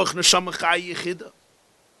nefesh ruach neshama chai yichida.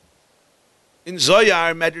 In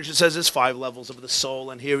Zohar, Medrash says there's 5 levels of the soul,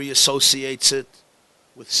 and here he associates it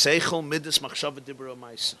with seichel, midas, machshava, dibur,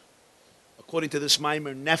 maisa. According to this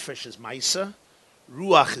Maamar, nefesh is maisa,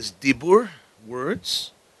 ruach is dibur,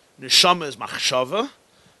 words, neshama is machshava,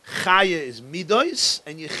 chaya is midos,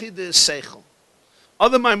 and yichida is seichel.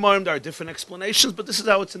 Other Maamarim, there are different explanations, but this is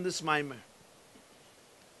how it's in this Maamar.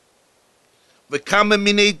 V'kama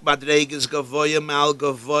minei madregas gavoya mal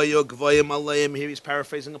gavoya gavoya malayim. Here he's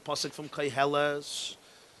paraphrasing a pasuk from Koheles.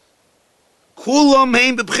 Kulam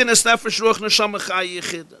heim b'bchinas nefesh ruach neshama chai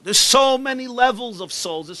yichida. There's so many levels of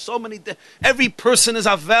souls. There's so many. Every person is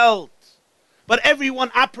a Welt, but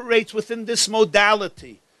everyone operates within this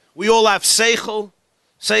modality. We all have seichel.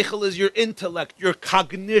 Seichel is your intellect, your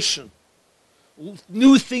cognition,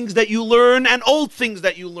 new things that you learn and old things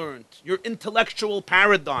that you learned. Your intellectual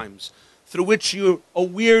paradigms, through which your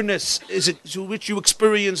awareness is, through which you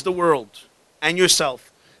experience the world and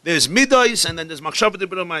yourself. There's midos, and then there's machshava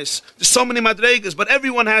d'b'ramais. There's so many madregas, but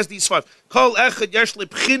everyone has these 5. Kol echad yesh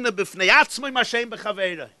lebchina b'fnei atzmai mashem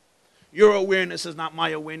b'chaveirah. Your awareness is not my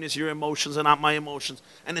awareness. Your emotions are not my emotions.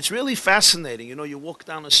 And it's really fascinating. You know, you walk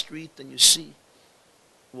down a street and you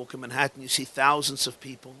walk in Manhattan, you see thousands of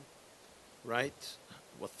people, right?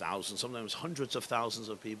 Well, thousands, sometimes hundreds of thousands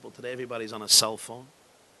of people. Today everybody's on a cell phone,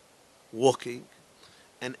 walking,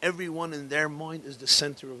 and everyone in their mind is the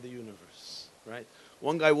center of the universe, right?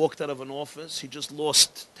 One guy walked out of an office, he just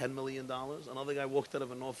lost $10 million. Another guy walked out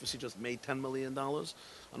of an office, he just made $10 million.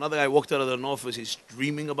 Another guy walked out of an office, he's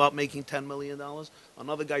dreaming about making $10 million.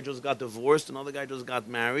 Another guy just got divorced. Another guy just got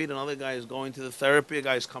married. Another guy is going to the therapy. A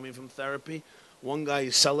guy is coming from therapy. One guy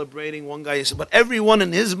is celebrating. One guy is... But everyone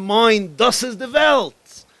in his mind, das is the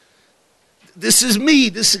Welt. This is me.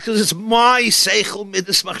 This is because it's my seichel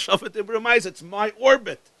midas machshava d'b'ramais. It's my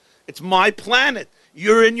orbit. It's my planet.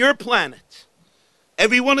 You're in your planet.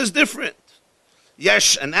 Everyone is different.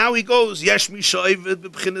 Yesh, and now he goes. Yesh mishoivid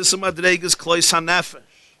b'bchinas madregas klois hanefesh.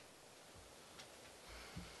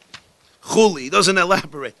 Chuli. He doesn't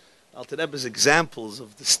elaborate. Alter Rebbe's examples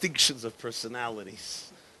of distinctions of personalities.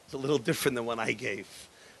 It's a little different than what I gave.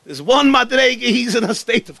 There's one madrega. He's in a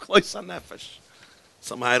state of klois hanefesh.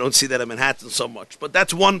 Somehow I don't see that in Manhattan so much. But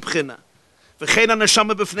that's one b'china.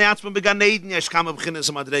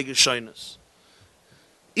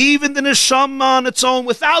 Even the neshama on its own,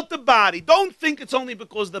 without the body. Don't think it's only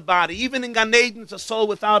because of the body. Even in Gan Eden, it's a soul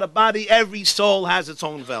without a body. Every soul has its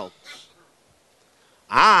own Welt.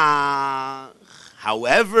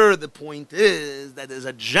 However, the point is that there's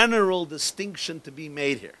a general distinction to be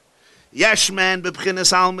made here. Yesh man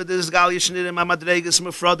b'bchinas almedis gal yishnirim amadregas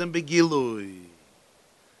mefrodim begilui.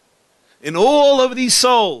 In all of these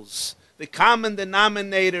souls, the common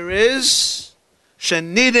denominator is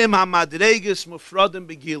shenidim hamadregas mufradim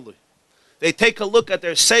begilui. They take a look at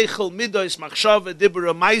their seichel, midos, machshava,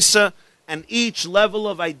 dibur, maisa, and each level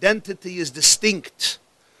of identity is distinct.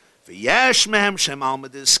 V'yesh mehem shem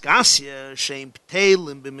almadis kasya shem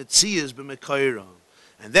pteilim b'metzias b'mekoiram.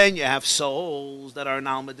 And then you have souls that are in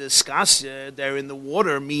almadis kasya, they're in the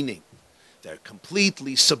water, meaning they're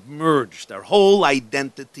completely submerged. Their whole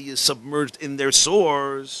identity is submerged in their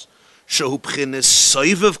source. Shehu b'chinas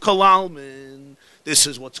soivev kolalmin. This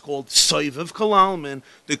is what's called soivev kolalmin.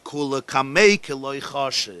 The kula kamei keloi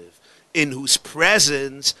chashiv. In whose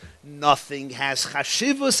presence nothing has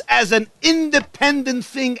chashivus as an independent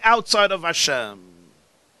thing outside of Hashem.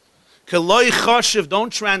 Keloi chashiv,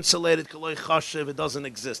 don't translate it. Keloi chashiv, it doesn't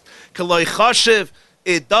exist. Keloi chashiv,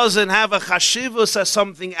 it doesn't have a chashivus as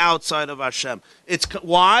something outside of Hashem. It's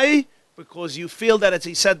why? Because you feel that, as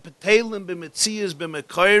he said, Petelim b'metzias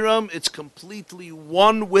b'mekoiram, it's completely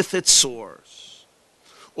one with its source.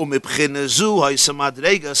 Umibchinezu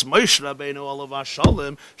ha'isamadregas Moshe Rabbeinu olav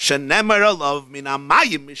hashalom shenemar alav min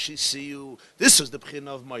hamayim mishisiyu. This is the bchina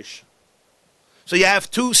of Moshe. So you have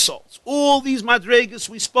two souls. All these madregas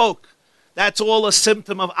we spoke, that's all a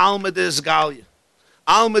symptom of Alma Desgalia.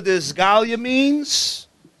 Alma Desgalia means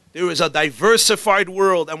there is a diversified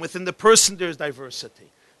world, and within the person there is diversity.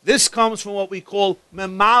 This comes from what we call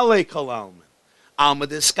memale kolalman. Alma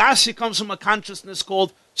Desgalia comes from a consciousness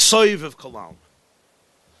called soivev kolalman.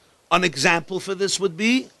 An example for this would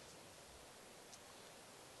be,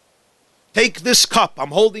 take this cup.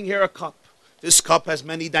 I'm holding here a cup. This cup has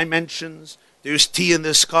many dimensions. There's tea in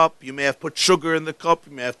this cup. You may have put sugar in the cup.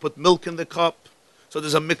 You may have put milk in the cup. So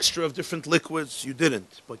there's a mixture of different liquids. You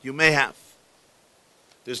didn't, but you may have.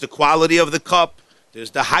 There's the quality of the cup.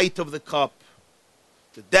 There's the height of the cup.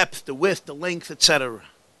 the depth, the width, the length, etc.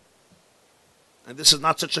 And this is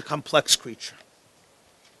not such a complex creature.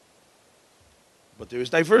 But there is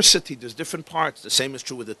diversity, there's different parts. The same is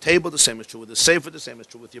true with the table, the same is true with the sefer, the same is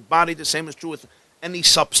true with your body, the same is true with any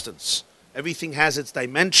substance. Everything has its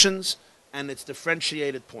dimensions and its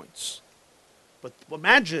differentiated points. But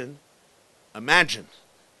imagine,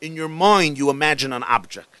 in your mind you imagine an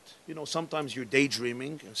object. You know, sometimes you're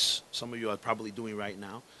daydreaming, as some of you are probably doing right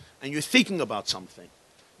now, and you're thinking about something.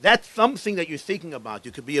 That something that you're thinking about,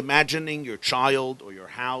 you could be imagining your child or your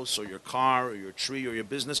house or your car or your tree or your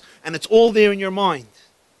business, and it's all there in your mind.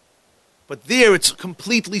 But there it's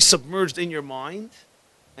completely submerged in your mind,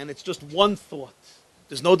 and it's just one thought.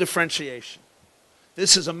 There's no differentiation.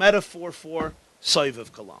 This is a metaphor for Soivav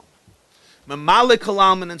Kalam. Mamalik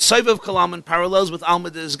Kalalman and Soivav Kalalman parallels with Alma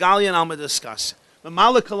de Izgali and Alma de Iskasi.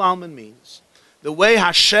 Mamalik Kalalman means the way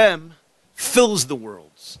Hashem fills the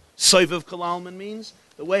worlds. Soivav Kalalman means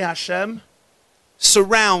the way Hashem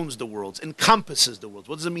surrounds the worlds, encompasses the worlds.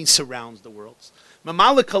 What does it mean, surrounds the worlds?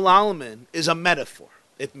 Mamalik Kalalman is a metaphor.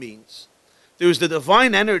 It means there's the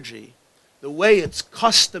divine energy, the way it's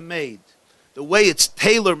custom-made, the way it's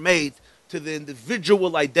tailor-made to the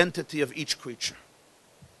individual identity of each creature.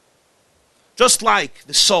 Just like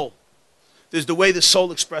the soul. There's the way the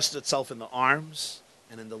soul expresses itself in the arms,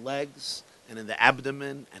 and in the legs, and in the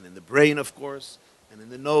abdomen, and in the brain, of course, and in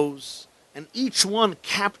the nose. And each one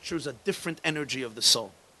captures a different energy of the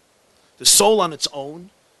soul. The soul on its own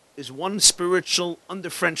is one spiritual,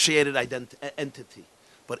 undifferentiated entity.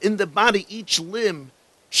 But in the body, each limb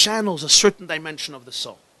channels a certain dimension of the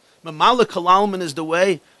soul. Mamalik Kalalman is the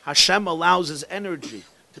way Hashem allows his energy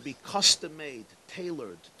to be custom-made,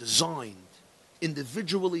 tailored, designed,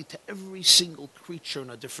 individually to every single creature in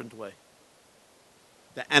a different way.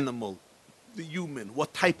 The animal, the human,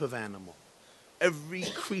 what type of animal? Every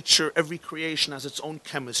creature, every creation has its own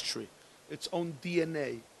chemistry, its own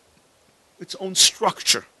DNA, its own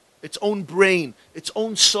structure, its own brain, its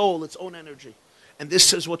own soul, its own energy. And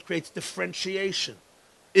this is what creates differentiation.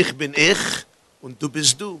 Ich bin ich und du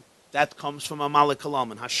bist du. That comes from Mamalik Kalam.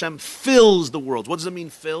 And Hashem fills the world. What does it mean,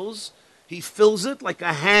 fills? He fills it like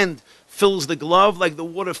a hand fills the glove, like the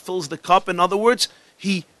water fills the cup. In other words,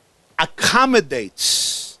 he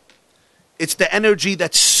accommodates. It's the energy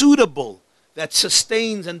that's suitable, that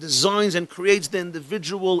sustains and designs and creates the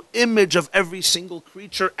individual image of every single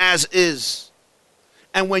creature as is.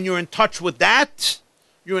 And when you're in touch with that,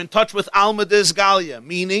 you're in touch with Alma de Izgalia,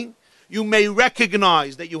 meaning you may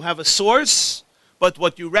recognize that you have a source, but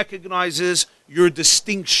what you recognize is your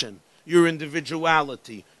distinction, your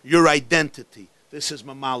individuality, your identity. This is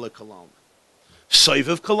Mamalik Kalalman.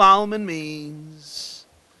 Soivav Kalalman means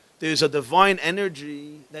there's a divine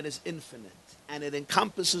energy that is infinite. And it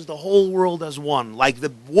encompasses the whole world as one, like the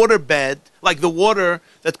waterbed, like the water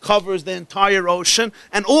that covers the entire ocean,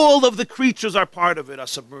 and all of the creatures are part of it, are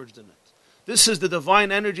submerged in it. This is the divine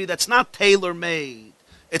energy that's not tailor-made.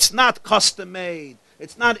 It's not custom-made.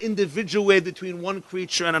 It's not individuated between one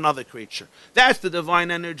creature and another creature. That's the divine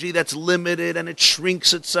energy that's limited, and it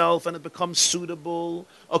shrinks itself, and it becomes suitable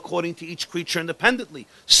according to each creature independently.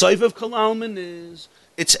 Soivav Kalalman is...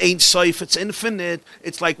 It's Ein Sof, it's infinite.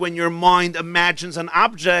 It's like when your mind imagines an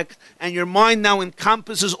object, and your mind now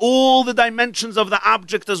encompasses all the dimensions of the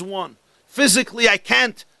object as one. Physically, I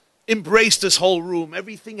can't embrace this whole room.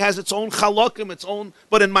 Everything has its own chalokim, its own...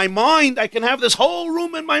 But in my mind, I can have this whole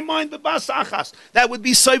room in my mind, b'bas achas. That would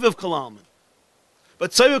be Soivav Kalalman.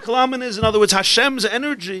 But Soivav Kalalman is, in other words, Hashem's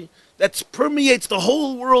energy that permeates the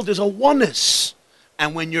whole world is a oneness.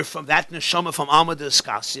 And when you're from that neshama, from Alma de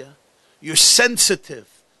Iskasi, you're sensitive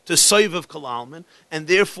to Soivav Kalalman, and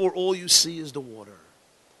therefore all you see is the water.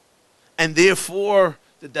 And therefore,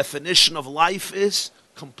 the definition of life is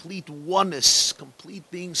complete oneness, complete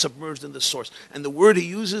being submerged in the source. And the word he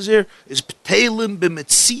uses here is P'telim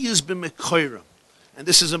b'metzias b'mekoyrim. And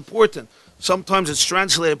this is important. Sometimes it's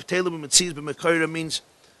translated, P'telim b'metzias b'mekoyrim means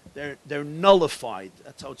they're nullified.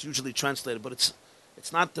 That's how it's usually translated, but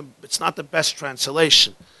it's not the best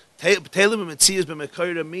translation. P'telim b'metzias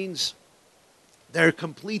b'mekoyrim means they're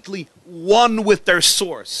completely one with their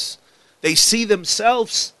source. They see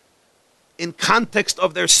themselves in context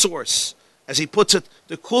of their source. As he puts it,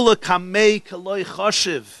 the kula kamei kaloi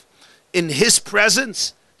chashiv. In his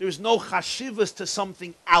presence, there's no chashivas to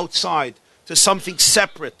something outside, to something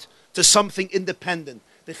separate, to something independent.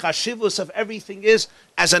 The chashivas of everything is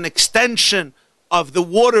as an extension of the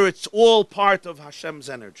water. It's all part of Hashem's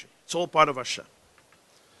energy. It's all part of Hashem.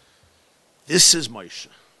 This is Moshe.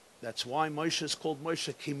 That's why Moshe is called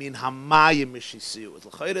Moshe. Kimin hamayim mishisiu.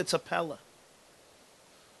 It's a pella.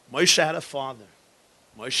 Moshe had a father.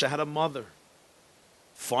 Moshe had a mother.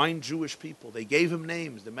 fine Jewish people. They gave him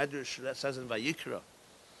names. The Medrash says in Vayikra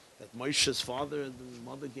that Moshe's father and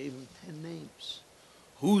mother gave him 10 names.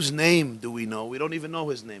 Whose name do we know? We don't even know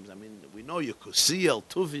his names. I mean, we know Yekusiel,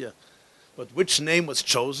 Tuvia, but which name was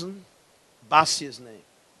chosen? Basia's name,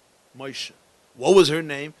 Moshe. What was her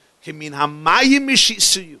name? Kimin Hamayim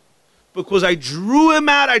Mishisuyu. Because I drew him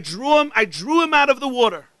out, I drew him out of the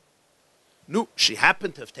water. No, she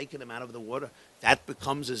happened to have taken him out of the water. That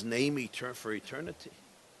becomes his name for eternity.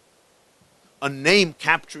 A name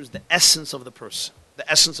captures the essence of the person, the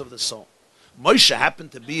essence of the soul. Moshe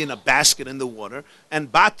happened to be in a basket in the water,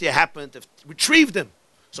 and Batya happened to have retrieved him.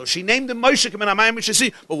 So she named him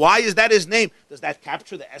Moshe. But why is that his name? Does that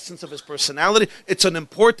capture the essence of his personality? It's an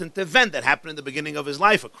important event that happened in the beginning of his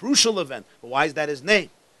life, a crucial event. But why is that his name?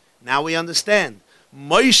 Now we understand.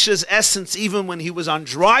 Moshe's essence, even when he was on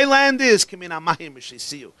dry land, is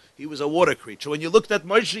he was a water creature. When you looked at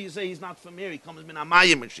Moshe, you say he's not from here. He comes min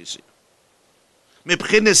hamayim mishisiyu.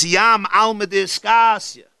 Mibchinis yam al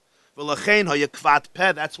mediskasya. V'lachein hoya kvat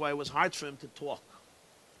peh. That's why it was hard for him to talk.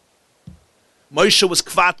 Moshe was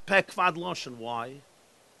kvat peh, kvad loshen. Why?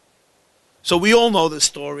 So we all know the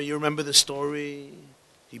story. You remember the story?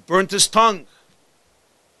 He burnt his tongue.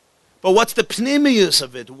 But what's the pnimius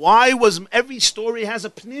of it? Why was every story has a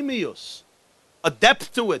pnimius, a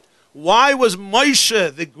depth to it? Why was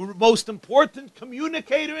Moshe the most important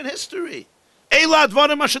communicator in history? Eila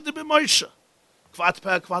dvarim asher diber Moshe. Kvat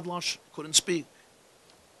peh, kvad loshen. Couldn't speak.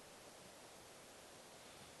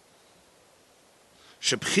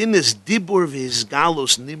 Shebchinis dibur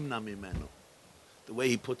v'hisgalus nimna mimenu. The way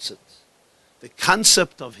he puts it. The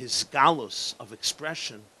concept of his galus, of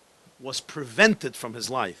expression, was prevented from his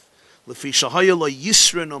life. Not because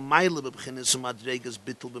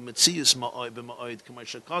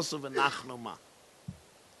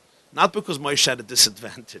Moshe had a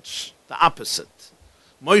disadvantage. The opposite.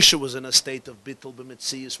 Moshe was in a state of bittul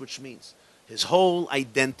b'metzius, which means his whole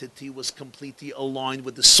identity was completely aligned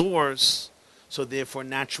with the source. So therefore,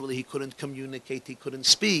 naturally, he couldn't communicate, he couldn't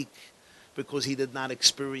speak, because he did not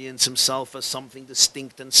experience himself as something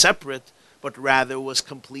distinct and separate, but rather was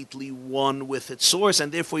completely one with its source,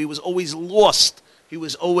 and therefore he was always lost. He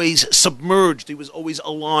was always submerged. He was always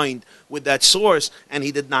aligned with that source, and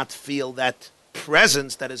he did not feel that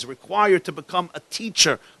presence that is required to become a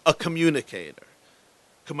teacher, a communicator.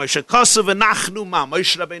 Moshe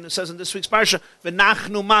Rabbeinu says in this week's parsha,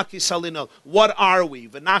 what are we?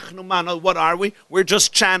 What are we? We're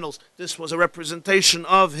just channels. This was a representation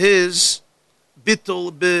of his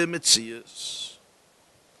bittul b'mitzias.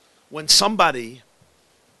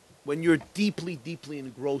 When you're deeply, deeply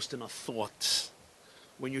engrossed in a thought,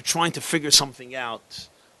 when you're trying to figure something out,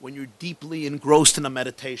 when you're deeply engrossed in a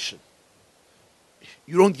meditation,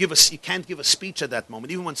 you can't give a speech at that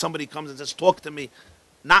moment. Even when somebody comes and says, talk to me,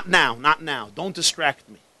 not now, don't distract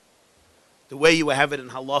me. The way you have it in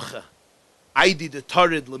halacha, Aidi de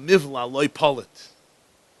tarid lemivla loy polit.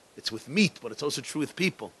 It's with meat, but it's also true with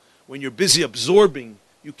people. When you're busy absorbing,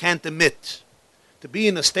 you can't emit. To be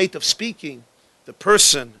in a state of speaking, the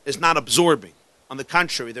person is not absorbing. On the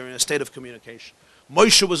contrary, they're in a state of communication.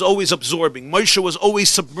 Moshe was always absorbing. Moshe was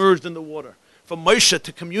always submerged in the water. For Moshe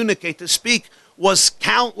to communicate, to speak, was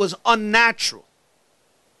unnatural.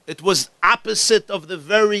 It was opposite of the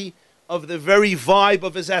very vibe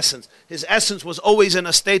of his essence. His essence was always in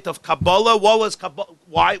a state of Kabbalah. What was Kabbalah?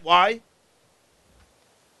 Why?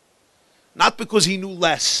 Not because he knew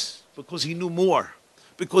less, because he knew more.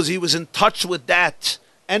 Because he was in touch with that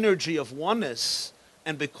energy of oneness.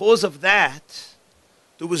 And because of that,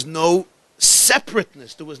 there was no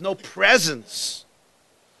separateness, there was no presence,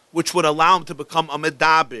 which would allow him to become a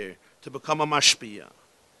medaber, to become a mashpia.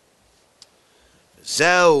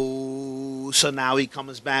 So now he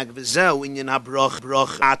comes back. V'zeu inyan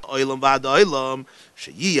habrach at oilam vad oilam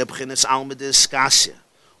sheyiyeh b'chinas alma diskasya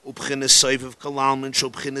ub'chinas soivev kalalman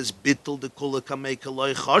shub'chinas bittul dekula kamei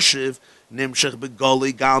kaloi choshev nimshach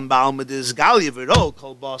begoli gam ba'alma disgalya v'ro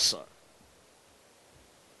kol basar.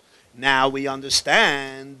 Now we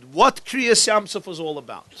understand what Kriyas Yamsuf was all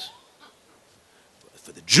about.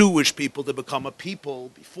 For the Jewish people to become a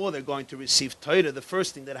people, before they're going to receive Torah, the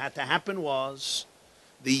first thing that had to happen was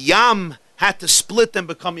the Yam had to split and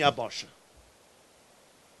become Yabasha.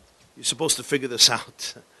 You're supposed to figure this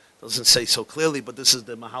out. It doesn't say so clearly, but this is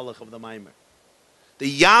the Mahalach of the Maamar. The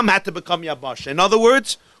Yam had to become Yabasha. In other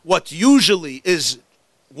words, what usually is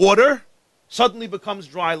water suddenly becomes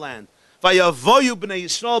dry land. Vayavoyu b'nei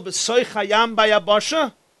Yisrael b'soich hayam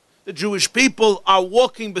bayabasha. The Jewish people are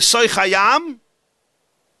walking b'soich hayam.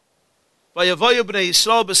 Vayavoyu b'nei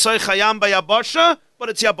Yisrael b'soich hayam bayabasha, but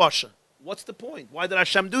it's Yabasha. What's the point? Why did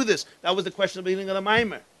Hashem do this? That was the question at the beginning of the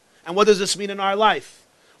Maamar. And what does this mean in our life?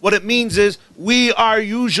 What it means is we are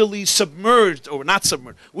usually submerged, or not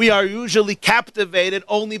submerged, we are usually captivated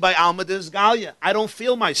only by Alma Desgalia. I don't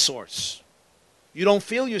feel my source. You don't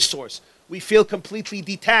feel your source. We feel completely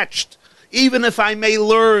detached. Even if I may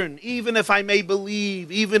learn, even if I may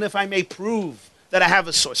believe, even if I may prove that I have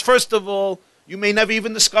a source. First of all, you may never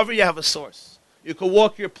even discover you have a source. You could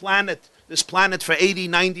walk your planet, this planet for 80,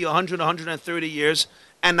 90, 100, 130 years,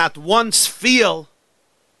 and not once feel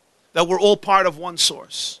that we're all part of one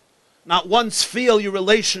source. Not once feel your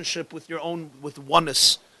relationship with your own, with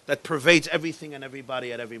oneness that pervades everything and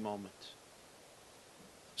everybody at every moment.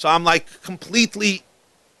 So I'm like completely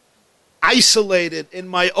isolated in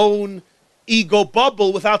my own ego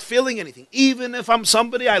bubble without feeling anything. Even if I'm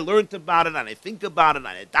somebody, I learned about it and I think about it and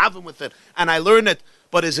I daven with it and I learn it.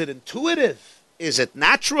 But is it intuitive? Is it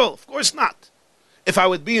natural? Of course not. If I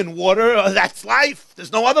would be in water, that's life.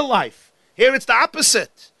 There's no other life. Here it's the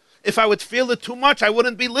opposite. If I would feel it too much, I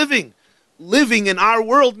wouldn't be living. Living in our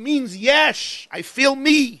world means, yes, I feel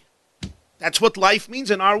me. That's what life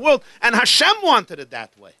means in our world. And Hashem wanted it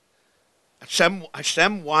that way.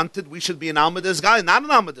 Hashem wanted we should be an Alma Desgalia, not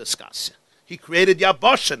an Alma Desgalia. He created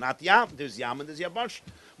Yabosha, not Yam. There's Yam and there's Yabosha.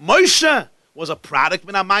 Moshe was a product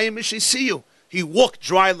of Mayim Mishisiyu. He walked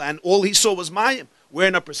dry land. All he saw was Mayim. We're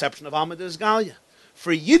in a perception of Alma Desgalia.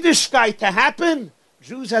 For Yiddishkeit to happen,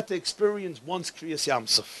 Jews had to experience once Kriyas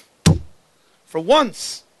Yamsuf. For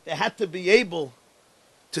once, they had to be able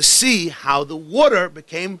to see how the water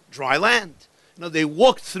became dry land. You know, they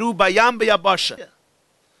walked through Bayam B'Yabasha.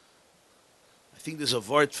 I think there's a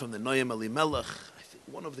word from the Noam Elimelech, I think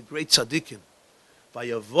one of the great tzaddikim.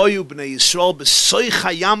 Vayavoyu b'nei Yisrael b'soich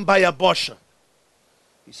hayam b'Yabasha.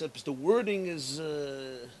 He said, because the wording is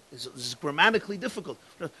grammatically difficult.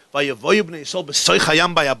 Vayavoyu b'nei Yisrael b'soich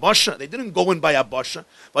hayam b'Yabasha. They didn't go in B'Yabasha.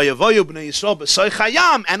 Vayavoyu b'nei Yisrael b'soich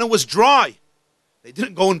hayam, and it was dry. They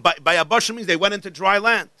didn't go in B'Yabasha, means they went into dry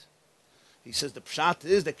land. He says the pshat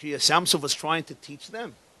is that Kriyas Yamsuf was trying to teach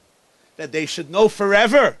them that they should know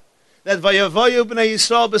forever that Vayavoyu b'nei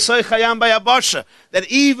Yisrael b'soich hayam B'Yabasha, that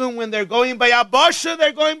even when they're going B'Yabasha,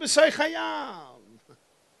 they're going b'soich hayam.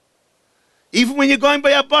 Even when you're going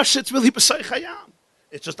B'Yabasha, it's really b'soich hayam.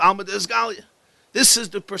 It's just Alma Desgalia. This is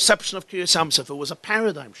the perception of Kriyas Yamsuf. It was a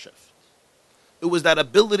paradigm shift. It was that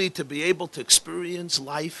ability to be able to experience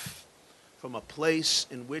life from a place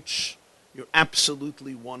in which you're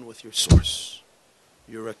absolutely one with your source.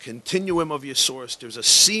 You're a continuum of your source. There's a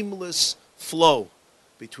seamless flow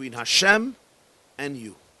between Hashem and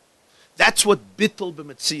you. That's what bittul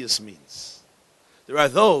b'metzias means. There are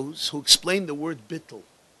those who explain the word bittul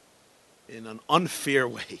in an unfair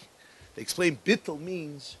way. They explain bittul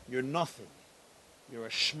means you're nothing. You're a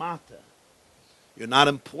shmata. You're not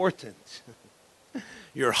important.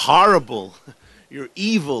 You're horrible. You're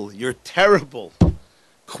evil. You're terrible.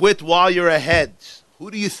 Quit while you're ahead.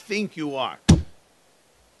 Who do you think you are?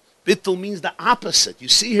 Bittul means the opposite. You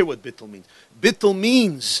see here what bittul means. Bittul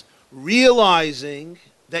means realizing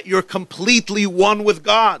that you're completely one with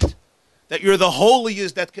God. That you're the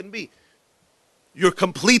holiest that can be. You're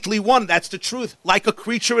completely one. That's the truth. Like a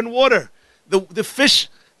creature in water. The fish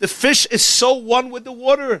is so one with the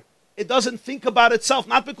water. It doesn't think about itself.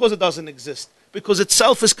 Not because it doesn't exist. Because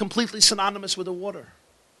itself is completely synonymous with the water.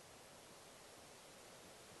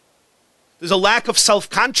 There's a lack of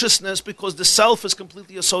self-consciousness because the self is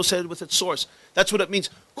completely associated with its source. That's what it means.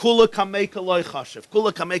 Kula kameka loy chashiv.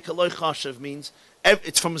 Kula kameka loy chashiv means,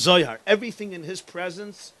 it's from Zohar. Everything in his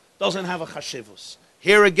presence doesn't have a chashivus.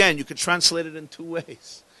 Here again, you could translate it in two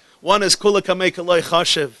ways. One is kula kameka loy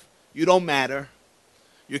chashiv. You don't matter.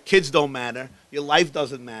 Your kids don't matter. Your life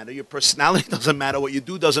doesn't matter. Your personality doesn't matter. What you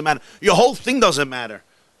do doesn't matter. Your whole thing doesn't matter.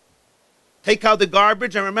 Take out the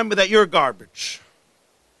garbage and remember that you're garbage.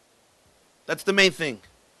 That's the main thing.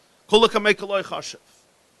 Kula kameka loy chashiv.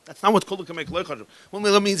 That's not what kula kameka loy chashiv.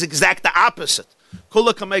 It means exact the opposite.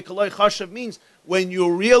 Kula kameka loy chashiv means when you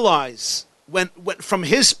realize, when from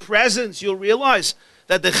his presence you'll realize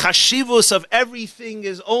that the chashivus of everything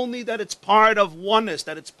is only that it's part of oneness,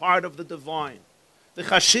 that it's part of the divine. The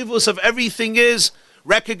chashivus of everything is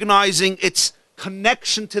recognizing its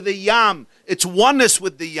connection to the Yam, its oneness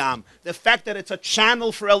with the Yam. The fact that it's a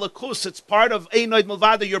channel for Elikus, it's part of Einoid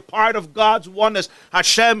Milvada, you're part of God's oneness.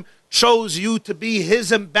 Hashem chose you to be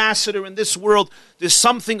his ambassador in this world. There's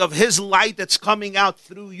something of his light that's coming out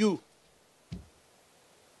through you.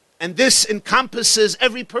 And this encompasses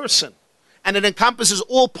every person. And it encompasses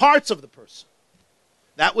all parts of the person.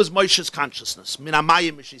 That was Moshe's consciousness. Min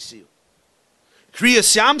hamayim mishisiyu.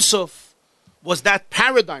 Kriyas Yamsuf was that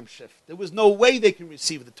paradigm shift. There was no way they can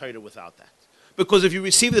receive the Torah without that. Because if you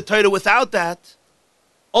receive the Torah without that,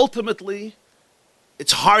 ultimately,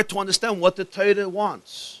 it's hard to understand what the Torah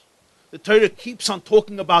wants. The Torah keeps on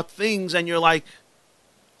talking about things and you're like,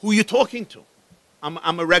 who are you talking to?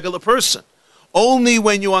 I'm a regular person. Only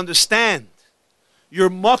when you understand your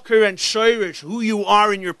makar and shoirish, who you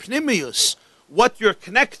are in your pnimius, what you're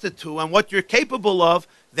connected to and what you're capable of,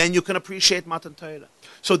 then you can appreciate Matan Torah.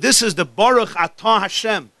 So this is the Baruch Atah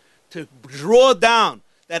Hashem, to draw down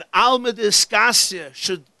that Alma de Iskasya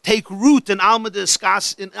should take root in Alma de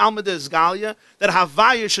Isgalia, that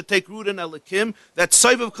Havaya should take root in Elikim, that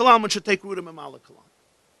Soivav Kalam should take root in Mamala Kalam.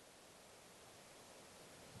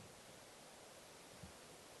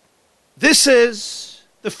 This is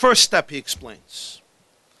the first step he explains.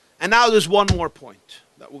 And now there's one more point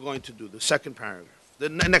that we're going to do, the second paragraph, the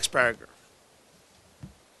next paragraph.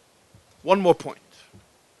 One more point.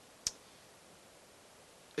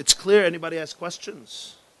 It's clear? Anybody has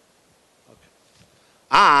questions? Okay.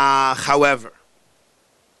 However,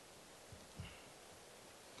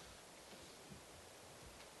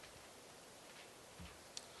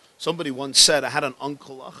 somebody once said, I had an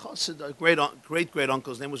uncle, a great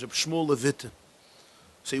uncle, his name was Reb Shmuel Levitin.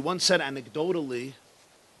 So he once said anecdotally,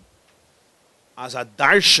 as a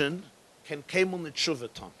darshan can came on the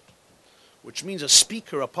tshuvaton, which means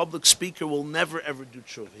a public speaker will never ever do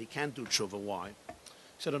tshuva. He can't do tshuva. Why? He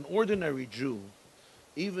said an ordinary Jew,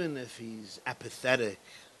 even if he's apathetic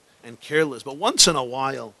and careless, but once in a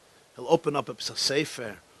while he'll open up a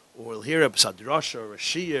sefer, or he'll hear a drasha or a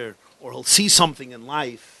shir, or he'll see something in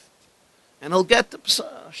life, and he'll get a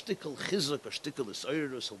shtickle chizuk, a shtickle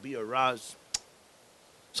isoirus, he'll be a raz.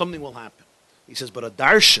 Something will happen. He says, but a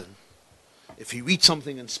darshan, if he reads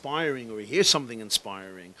something inspiring, or he hears something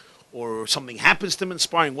inspiring, or something happens to him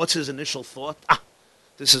inspiring, what's his initial thought?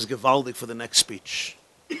 This is gewaldig for the next speech.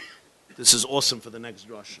 This is awesome for the next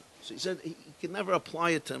drasha. So he said he can never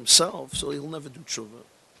apply it to himself, so he'll never do tshuva.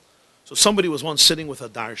 So somebody was once sitting with a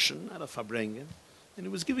darshan at a fabrengen, and he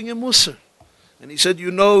was giving him musar. And he said,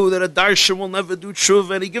 you know that a darshan will never do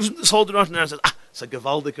tshuva, and he gives him this whole drasha, and I said, it's a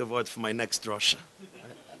gewaldig word for my next drasha.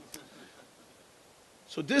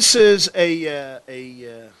 So this is this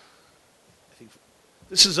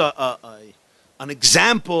is an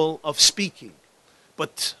example of speaking,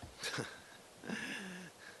 but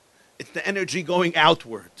it's the energy going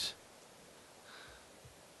outward.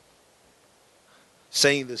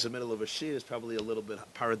 Saying this in the middle of a shir is probably a little bit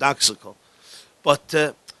paradoxical, but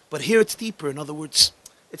here it's deeper. In other words,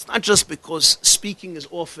 it's not just because speaking is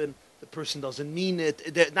often the person doesn't mean it.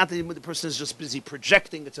 Not that the person is just busy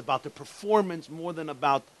projecting. It's about the performance more than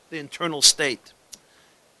about the internal state.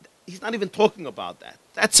 He's not even talking about that.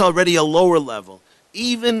 That's already a lower level.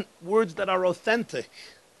 Even words that are authentic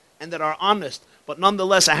and that are honest, but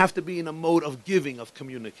nonetheless, I have to be in a mode of giving, of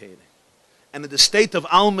communicating. And in the state of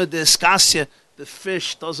Alma de Iskasya, the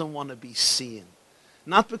fish doesn't want to be seen.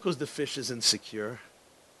 Not because the fish is insecure,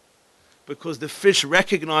 because the fish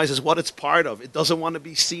recognizes what it's part of. It doesn't want to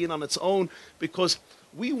be seen on its own, because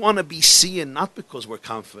we want to be seen not because we're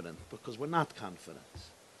confident, because we're not confident.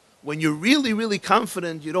 When you're really, really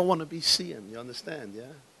confident, you don't want to be seen. You understand,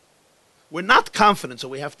 yeah? We're not confident, so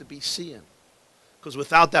we have to be seen. Because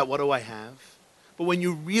without that, what do I have? But when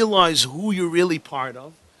you realize who you're really part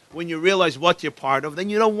of, when you realize what you're part of, then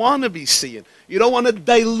you don't want to be seen. You don't want to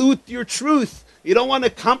dilute your truth. You don't want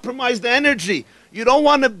to compromise the energy. You don't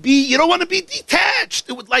want to be detached.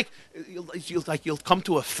 It would you'll come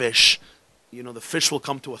to a fish. You know, the fish will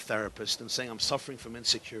come to a therapist and saying, I'm suffering from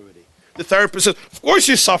insecurity. The therapist says, of course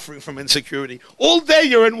you're suffering from insecurity. All day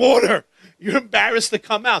you're in water. You're embarrassed to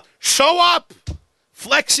come out. Show up.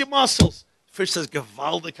 Flex your muscles. Fish says,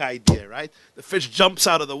 gewaldig idea, right? The fish jumps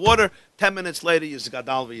out of the water. 10 minutes later, he's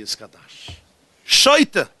gadal v'yizkadash.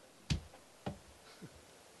 Shoite.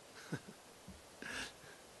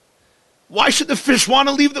 Why should the fish want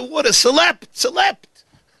to leave the water? Select.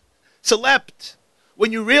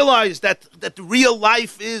 When you realize that real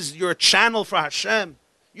life is your channel for Hashem,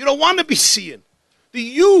 you don't want to be seen. The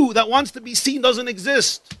you that wants to be seen doesn't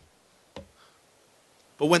exist.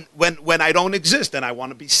 But when I don't exist, then I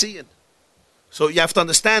want to be seen. So you have to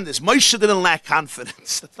understand this. Moshe didn't lack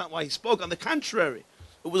confidence. That's not why he spoke. On the contrary,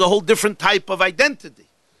 it was a whole different type of identity.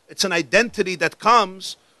 It's an identity that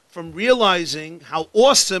comes from realizing how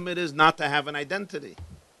awesome it is not to have an identity.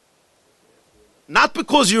 Not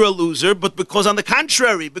because you're a loser, but because on the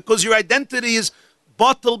contrary, because your identity is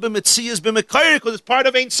batal b'metzias b'mekayr, because it's part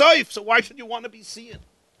of Ein Sof. So why should you want to be seen?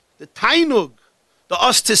 The tainug, the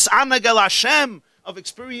ostis anagel Hashem, of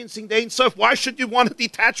experiencing the Ein Sof. Why should you want to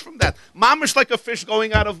detach from that? Maamar is like a fish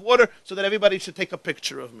going out of water, so that everybody should take a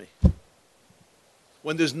picture of me.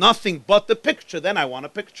 When there's nothing but the picture, then I want a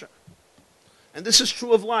picture. And this is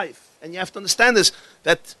true of life. And you have to understand this,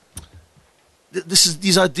 that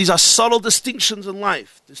these are subtle distinctions in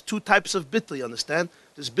life. There's two types of bittul, you understand?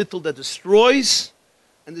 There's bittul that destroys,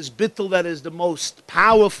 and there's bittul that is the most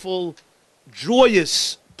powerful,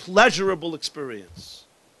 joyous, pleasurable experience.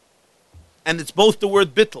 And it's both the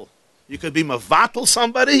word bittul. You could be mavatal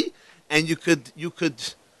somebody, and you could,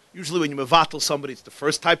 usually when you mavatal somebody, it's the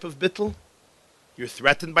first type of bittul. You're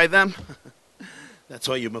threatened by them. That's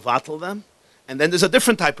why you mavatal them. And then there's a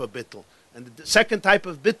different type of bittul. And the second type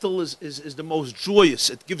of bittul is the most joyous.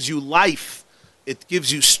 It gives you life. It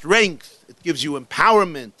gives you strength. It gives you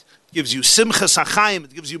empowerment. It gives you simchas hachayim.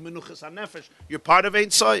 It gives you menuchas hanefesh. You're part of Ein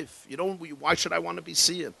Sof. Why should I want to be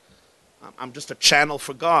seeing? I'm just a channel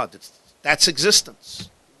for God. That's existence.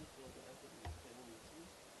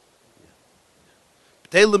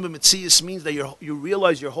 B'teilim b'metzias means that you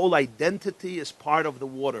realize your whole identity is part of the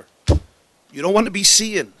water. You don't want to be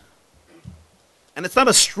seeing. And it's not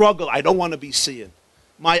a struggle. I don't want to be seeing.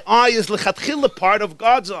 My eye is lechatchila part of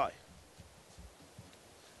God's eye.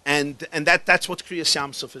 And that's what Kriyas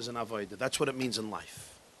Yamsuf is in Avodah. That's what it means in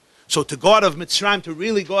life. So to go out of Mitzrayim, to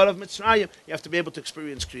really go out of Mitzrayim, you have to be able to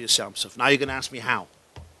experience Kriyas Yamsuf. Now you're going to ask me how.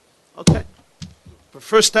 Okay. The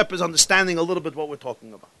first step is understanding a little bit what we're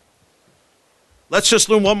talking about. Let's just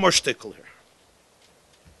learn one more shtickle here.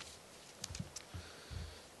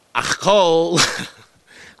 Achkol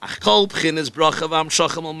b'chinas bracha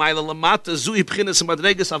v'amshachem al mayla lamata zui b'chinas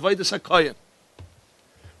madregas avodas hakoyin.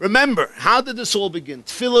 Remember, how did this all begin?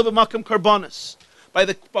 Tefillah b'makam karbonis. By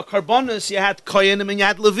the karbonis, you had koyanim and you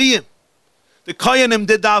had leviim. The koyanim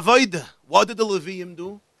did the avodah. What did the leviim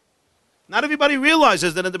do? Not everybody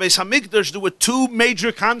realizes that in the Beis Hamikdash there were two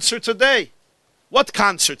major concerts a day. What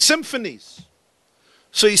concerts? Symphonies.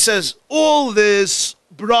 So he says, all this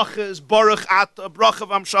brachas, baruch atah, bracha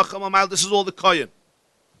v'amshachem al mayla, this is all the koyin.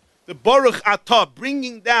 The baruch atah,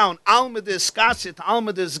 bringing down alma d'eskasya to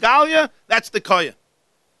alma d'esgalia, that's the koyin.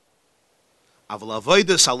 Aval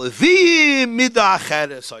avodas ha-levim midah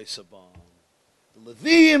acheres oisabam. The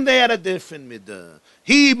Levim, they had a different midah.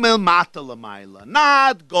 He milmata l'mayla,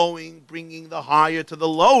 not bringing the higher to the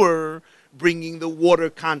lower, bringing the water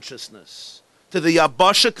consciousness to the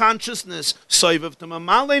yabasha consciousness. Soivav to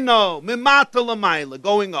mamale, no, mimata l'mayla,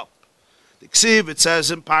 going up. The ksiv, it says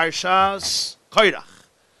in Parshas Koirach,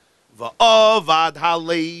 va'ovad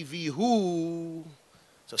ha-levihu.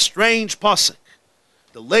 It's a strange pasuk.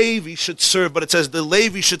 The Levi should serve, but it says the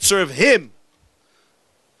Levi should serve him.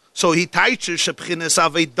 So he teaches shebchinas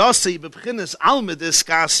avedasi bebchinas alma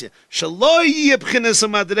deskasya. Shelo yeh bchinas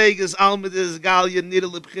madregas alma desgalya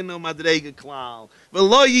nidel bchino madrega klal.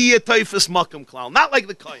 Velo yeh teifes makam klal. Not like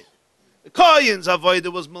the Kohen. The Kohen's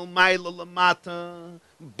avodah was milmayla lamata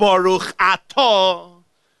baruch atah.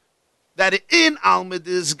 That in alma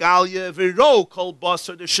desgalya v'ro kol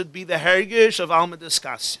basar there should be the hergish of alma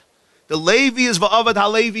deskasya. The Levi is va'avad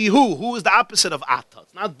ha-Levi who? Who is the opposite of Atah?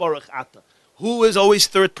 It's not Baruch Atah. Who is always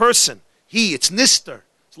third person? He. It's Nister.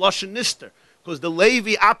 It's Lashon Nister. Because the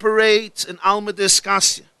Levi operates in Alma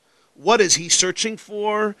Deskasya. What is he searching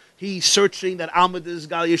for? He's searching that Alma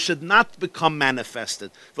Deskasya should not become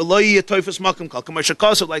manifested. Like we say,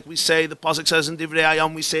 the pasuk says in Divrei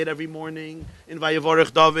Hayam, we say it every morning in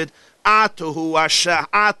Vayevorech David, Atuhu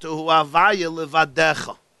avaya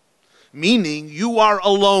levadecha. Meaning, you are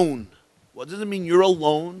alone. What does it mean you're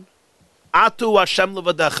alone? Atu Hashem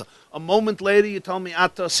levadecha. A moment later you tell me,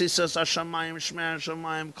 Ata sisas Hashemayim shmer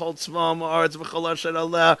Hashemayim kol tzvam ha'aretz v'chol asher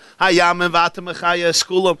aleh hayam v'ata mechaya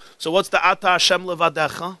eskulam. So what's the Ata Hashem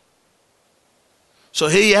levadecha? So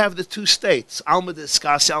here you have the two states. Alma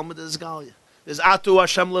d'eskasya, Alma d'esgalia. There's Atu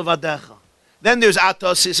Hashem levadecha. Then there's Ata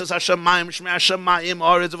sisas Hashemayim shmer Hashemayim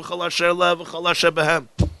ha'aretz v'chol asher aleh v'chol asher behem.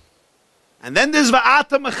 And then there's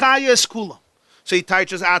v'ata mechaya eskulam. So he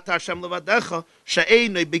teaches Ata Hashem levadecha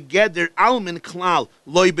she'einoi begeder almin klal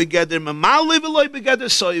loy begeder mamali v'loy begeder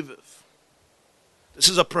soiviv. This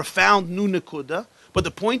is a profound new nekuda, but the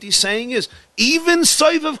point he's saying is even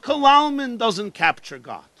soiviv kalalmin doesn't capture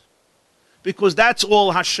God, because that's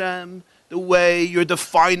all Hashem, the way you're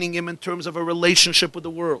defining him in terms of a relationship with the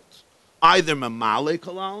world. Either mamali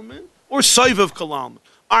kalalmin or soiviv kalalmin.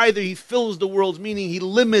 Either he fills the world, meaning he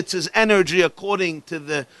limits his energy according to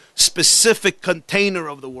the specific container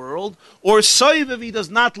of the world, or soiviv, he does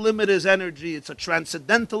not limit his energy. It's a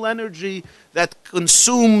transcendental energy that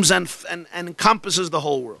consumes and encompasses the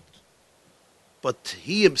whole world. But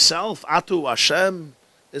he himself, Atu Hashem,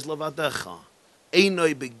 is levadecha.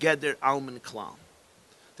 Einoi begeder almin klal.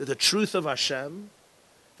 There's a truth of Hashem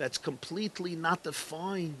that's completely not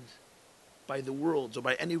defined by the worlds or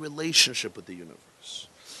by any relationship with the universe.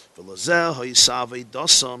 What did the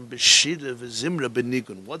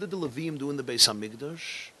Levim do in the Beis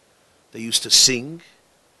HaMikdash? They used to sing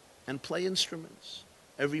and play instruments.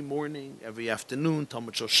 Every morning, every afternoon,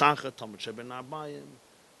 Talmud Shel Shachar, Talmud Shel Ben Arbayim,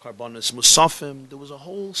 Karbonis Musafim, there was a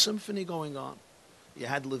whole symphony going on. You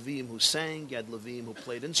had Levim who sang, you had Levim who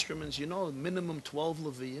played instruments. You know, minimum 12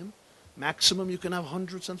 Levim. Maximum, you can have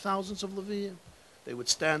hundreds and thousands of Levim. They would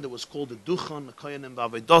stand, it was called the Duchan, the Koyanim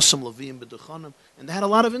B'Avedosam, Levim B'Duchanim, and they had a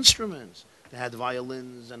lot of instruments. They had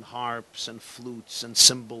violins and harps and flutes and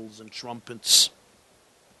cymbals and trumpets.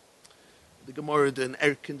 The Gemara in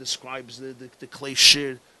Erkin describes the Klei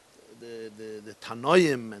Shir, the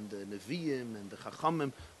Tanoim and the Nevi'im and the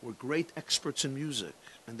Chachamim were great experts in music,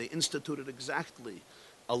 and they instituted exactly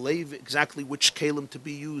which kalim to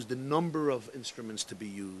be used, the number of instruments to be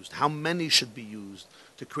used, how many should be used,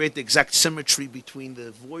 to create the exact symmetry between the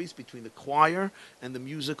voice, between the choir, and the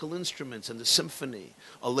musical instruments and the symphony.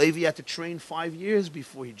 A Levi had to train 5 years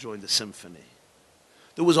before he joined the symphony.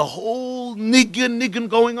 There was a whole nigun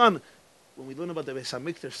going on. When we learn about the Beis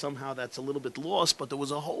HaMikdash, somehow that's a little bit lost, but there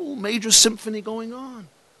was a whole major symphony going on.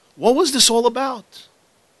 What was this all about?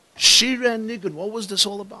 Shira and nigun, what was this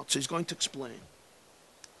all about? So he's going to explain.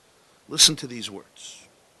 Listen to these words.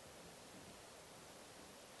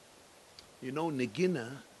 You know,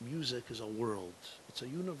 Nigina, music, is a world. It's a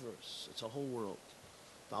universe. It's a whole world.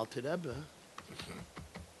 The Alter Rebbe,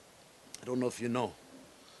 I don't know if you know,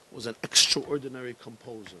 was an extraordinary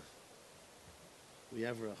composer. We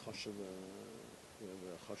have a chashuv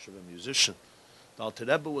musician. The Alter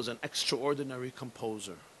Rebbe was an extraordinary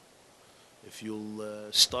composer. If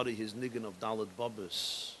you'll study his nigun of Dalet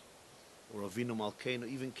Babis, or Avinu Malkeinu,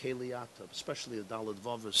 even Keliyata, especially the Dalet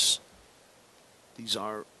Vavis, these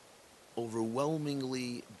are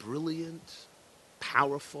overwhelmingly brilliant,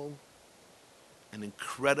 powerful, and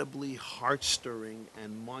incredibly heart-stirring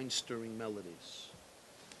and mind-stirring melodies.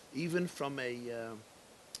 Even from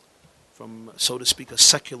so to speak, a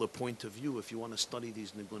secular point of view, if you want to study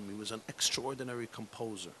these nigun, he was an extraordinary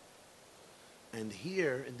composer. And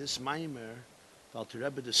here, in this Maamar, the Alter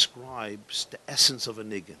Rebbe describes the essence of a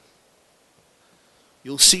nigun.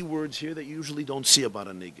 You'll see words here that you usually don't see about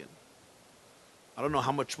a nigun. I don't know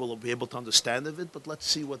how much we'll be able to understand of it, but let's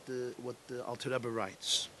see what the Alter Rebbe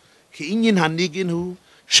writes. Ke'inyin hanigin hu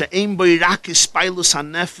she'em boi rak ispailus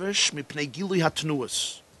hanefesh mipnei gilui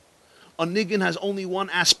hatnuas. A nigun has only one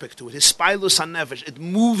aspect to it, hispailus hanefesh. It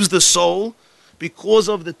moves the soul because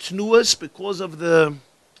of the tnuas, because of the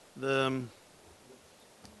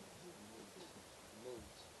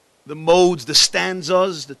modes, the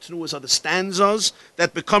stanzas, the tnuas are the stanzas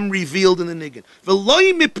that become revealed in the nigun.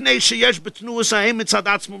 V'loi mipnei sheyesh betnuas hahem mitzad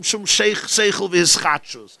atzmum shum seichel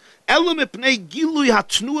v'hischatshus. Elo mipnei gilui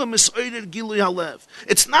hatnua misoirer gilui halev.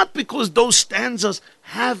 It's not because those stanzas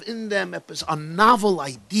have in them a novel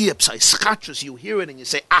idea, p'hischatshus. You hear it and you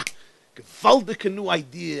say, gewaltige new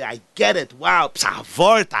idea, I get it, wow, p'sa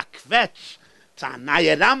vort, a kvetch, p'sa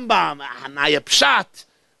naye Rambam, a naye pshat.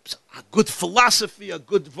 A good philosophy, a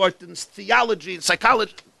good word in theology and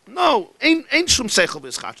psychology. No, ain't shum seichel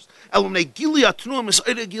v'hischatshus. Elomnei gilui hatnua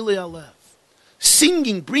misoirer gilui halev.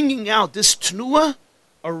 Singing, bringing out this tnua,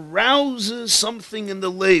 arouses something in the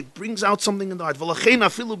leib, brings out something in the heart. V'lachein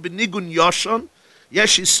afilu b'nigun yashon,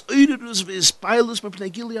 yesh isoirus v'hispilus mipnei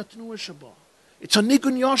gilui hatnua sheba. It's a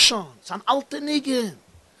nigun yashon. It's an alte nigun.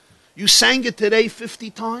 You sang it today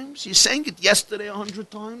 50 times. You sang it yesterday 100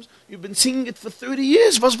 times. You've been singing it for 30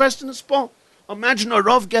 years. Was weißt du das? Imagine a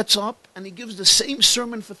Rav gets up and he gives the same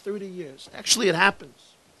sermon for 30 years. Actually, it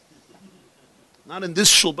happens. Not in this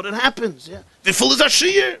shul, but it happens. Yeah. Viful is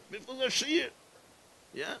Yashir. Viful is Yashir.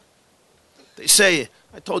 Yeah. They say,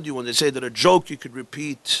 I told you when they say that a joke you could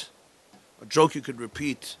repeat twice. A joke you could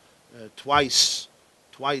repeat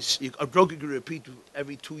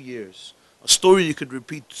every 2 years. A story you could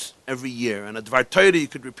repeat every year, and a Dvar Torah you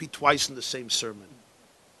could repeat twice in the same sermon.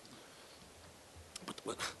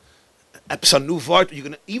 But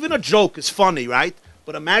even a joke is funny, right?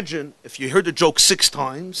 But imagine if you heard a joke 6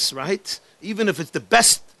 times, right? Even if it's the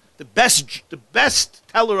best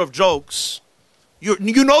teller of jokes, you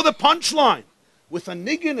know the punchline. With a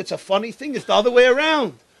nigun, it's a funny thing. It's the other way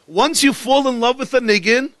around. Once you fall in love with a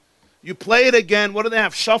nigun, you play it again. What do they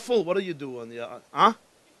have? Shuffle. What do you do on the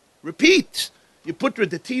repeat. You put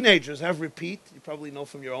the teenagers have repeat. You probably know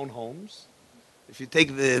from your own homes. If you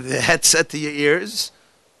take the headset to your ears,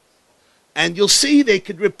 and you'll see they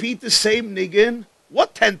could repeat the same nigun.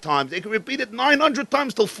 What 10 times? They could repeat it 900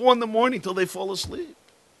 times till 4 in the morning till they fall asleep.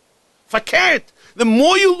 Verkehrt. The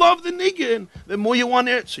more you love the niggin, the more you want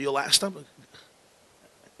it. So you'll ask them,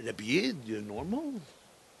 Rabbi, you're normal?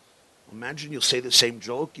 Imagine you'll say the same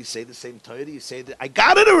joke, you say the same Torah, you say that, I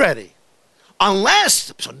got it already. Unless,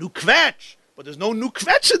 it's a new kvetch. But there's no new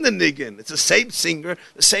kvetch in the niggin. It's the same singer,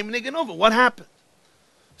 the same niggin over. What happened?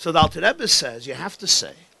 So the Alter Rebbe says, you have to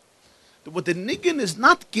say, that what the niggin is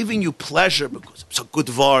not giving you pleasure because it's a good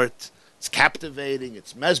vart, it's captivating,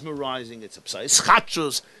 it's mesmerizing, it's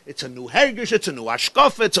chachus, it's a new hergish, it's a new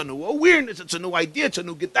ashkofa, it's a new awareness, it's a new idea, it's a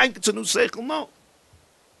new gedank, it's a new seichel. No.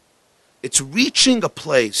 It's reaching a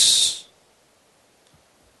place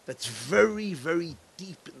that's very, very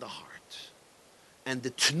deep in the heart. And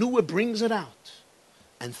the Tnuah brings it out.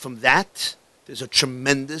 And from that, there's a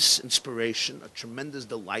tremendous inspiration, a tremendous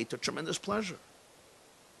delight, a tremendous pleasure.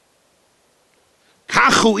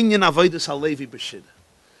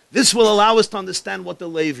 This will allow us to understand what the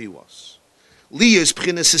Levi was. What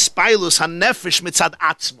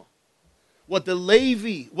the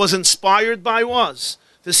Levi was inspired by was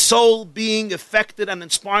the soul being affected and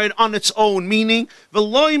inspired on its own, meaning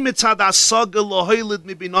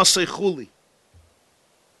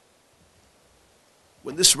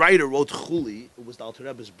when this writer wrote Chuli, it was the Alter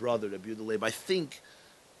Rebbe's brother, Rabbi Leib. I think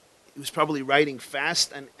he was probably writing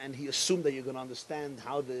fast, and he assumed that you're going to understand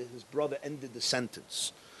how his brother ended the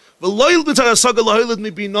sentence.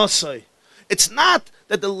 It's not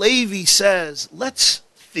that the Levi says, let's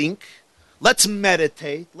think, let's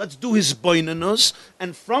meditate, let's do his boinanus,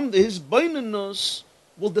 and from his boinanus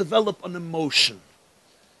we'll develop an emotion.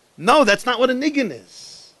 No, that's not what a niggin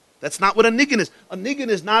is. That's not what a niggin is. A niggin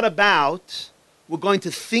is not about, we're going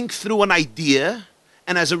to think through an idea,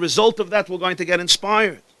 and as a result of that, we're going to get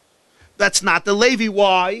inspired. That's not the Levi.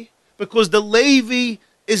 Why? Because the Levi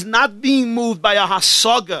is not being moved by a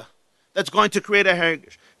hasaga that's going to create a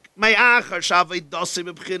hergish.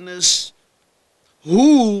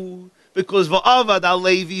 Who? Because va'avad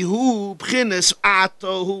al-Levi hu b'chinas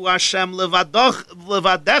ato hu Hashem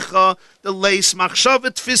levadecha the leis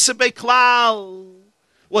machshavet tfisa beklal.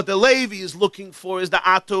 What the Levi is looking for is the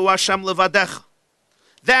ato hu Hashem levadecha.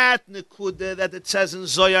 That nekuda that it says in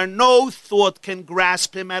Zohar, no thought can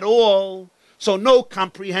grasp him at all. So no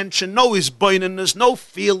comprehension, no isboinenus, no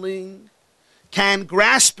feeling can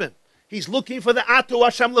grasp him. He's looking for the ato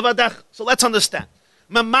Hashem levadech. So let's understand.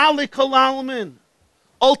 Mamalik halalmin.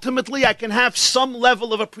 Ultimately, I can have some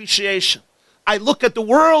level of appreciation. I look at the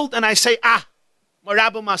world and I say,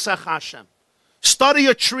 marabu masach Hashem. Study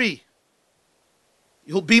a tree.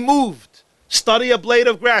 You'll be moved. Study a blade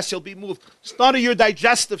of grass, you'll be moved. Study your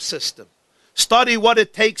digestive system. Study what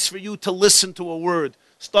it takes for you to listen to a word.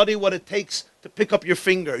 Study what it takes to pick up your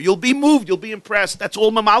finger. You'll be moved, you'll be impressed. That's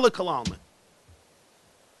all mamalik halalmin.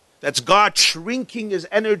 That's God shrinking his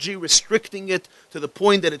energy, restricting it to the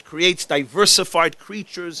point that it creates diversified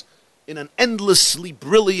creatures in an endlessly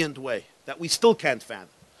brilliant way that we still can't fathom.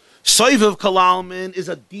 Soivav kalalmin is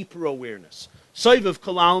a deeper awareness. Soivav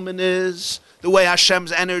kalalmin is the way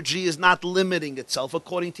Hashem's energy is not limiting itself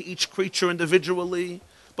according to each creature individually,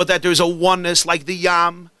 but that there's a oneness like the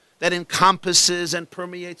Yam that encompasses and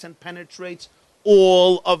permeates and penetrates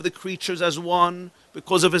all of the creatures as one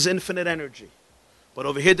because of his infinite energy. But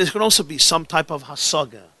over here, there can also be some type of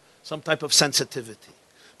hasaga, some type of sensitivity.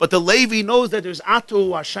 But the Levi knows that there's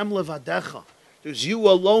Atu Hashem levadecha. There's you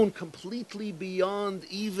alone completely beyond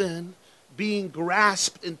even being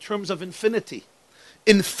grasped in terms of infinity.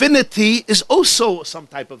 Infinity is also some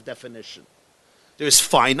type of definition. There's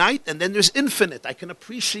finite and then there's infinite. I can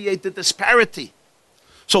appreciate the disparity.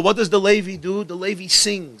 So what does the Levi do? The Levi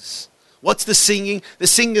sings. What's the singing? The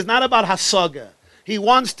singing is not about hasaga. He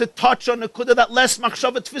wants to touch on the kudah that less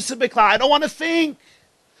machshavet tfisa beklal. I don't want to think.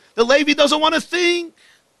 The Levi doesn't want to think.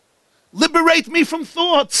 Liberate me from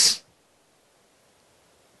thoughts.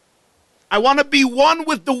 I want to be one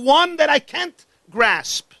with the one that I can't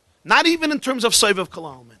grasp. Not even in terms of Soivav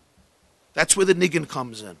Kalalmin. That's where the niggin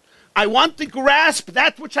comes in. I want to grasp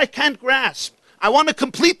that which I can't grasp. I want to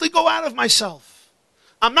completely go out of myself.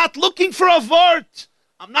 I'm not looking for a vort.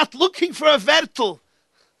 I'm not looking for a vertel.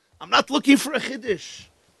 I'm not looking for a chiddush.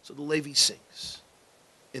 So the Levi sings.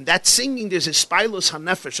 In that singing, there's a spilus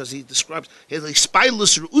hanefesh, as he describes. There's a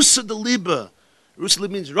spilus ru'usa de liba. Ru'usa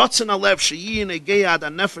means rotzen alev sheyin egeyad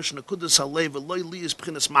hanefesh nekudas halev v'loy li is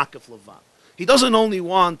b'chinas makef levad. He doesn't only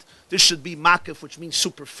want this should be makef, which means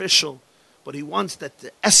superficial, but he wants that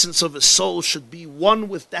the essence of his soul should be one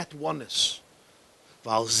with that oneness.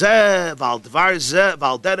 Val zeh, val dvar zeh,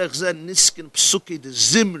 val derech zeh niskin psuki de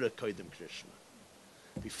zimra koydem Krishna.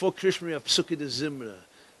 Before Krishna we have psuki de zimra.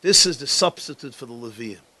 This is the substitute for the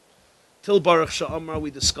Levium. Till Baruch Sha'amar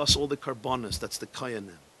we discuss all the karbonas, that's the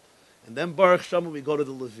kayanim. And then Baruch Shama, we go to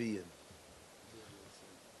the Levian.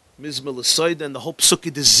 Mizmah l'soida, and the whole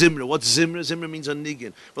psuki de Zimra. What's Zimra? Zimra means a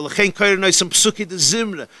niggin. V'lechein koyer noisem psuki de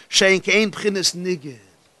Zimra. Shein kein pchines niggin.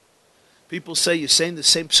 People say you're saying the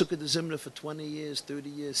same psuki de Zimra for 20 years, 30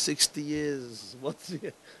 years, 60 years. What's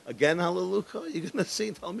again hallelujah? You're going to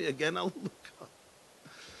sing? Tell me again hallelujah.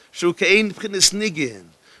 Shu kein pchines niggin.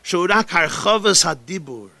 Shu rak harchavas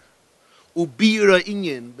hadibur. Ubira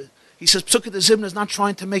inyan. He says psuki de Zimra is not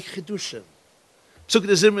trying to make chidushim. Psuki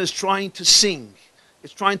de Zimra is trying to sing.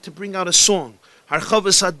 It's trying to bring out a song.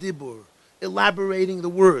 Harchavas hadibur, elaborating the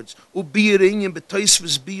words. Ubir inyan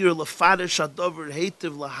b'toisvus bir lefarish hadover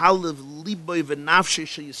heitev lahalev liboy v'nafshe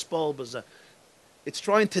sheyispal b'zeh. It's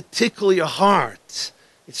trying to tickle your heart.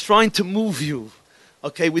 It's trying to move you.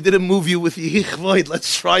 Okay, we didn't move you with Yich Void.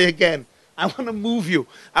 Let's try again. I want to move you.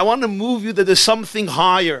 I want to move you that there's something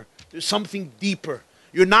higher. There's something deeper.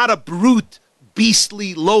 You're not a brute,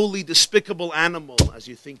 beastly, lowly, despicable animal as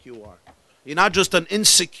you think you are. You're not just an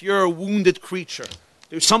insecure, wounded creature.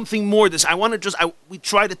 There's something more. We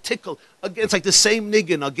try to tickle. Again, it's like the same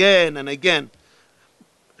niggin again and again.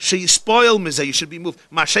 You should be moved.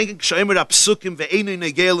 If you're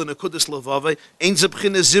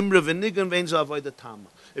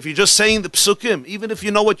just saying the psukim, even if you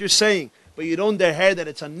know what you're saying, but you don't dare that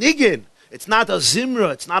it's a niggin, it's not a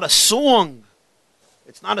zimra, it's not a song.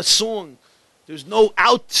 It's not a song. There's no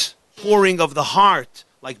outpouring of the heart.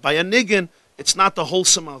 Like by a niggin, it's not the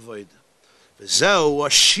wholesome avoid. V'zeu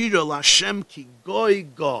ashira l'Hashem ki goy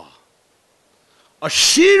go.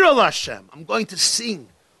 Ashira l'Hashem. I'm going to sing.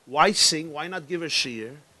 Why sing? Why not give a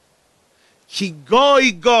shir? Ki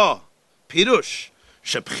goy go. Pirush.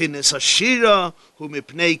 Shebchines ashira hu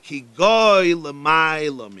mipnei ki goy l'may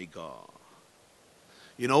l'migo.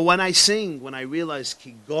 You know, when I sing, when I realize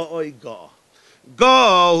ki goy go.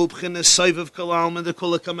 Go hu b'chines soivav kalam and the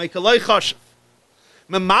kula kamei kalei chashav.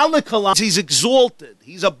 He's exalted,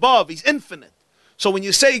 he's above, he's infinite. So when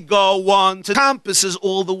you say go one, it encompasses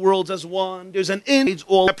all the worlds as one. There's an it's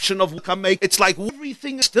all option of what can make. It's like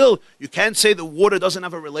everything is still. You can't say the water doesn't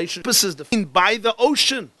have a relationship. This is defined by the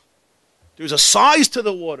ocean. There's a size to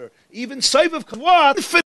the water. Even save of what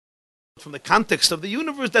from the context of the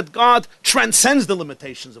universe that God transcends the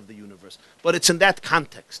limitations of the universe. But it's in that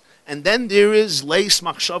context. And then there is leis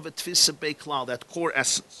machshavet tfisa beklal, that core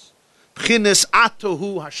essence. Pchines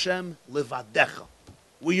atohu Hashem levadecha.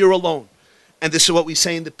 We are alone. And this is what we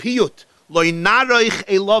say in the piyut. Loi narich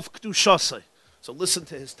elav k'tushasai. So listen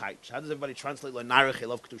to his taich. How does everybody translate Loi narich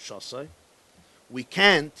elav k'tushasai? We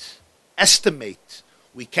can't estimate.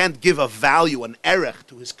 We can't give a value, an erech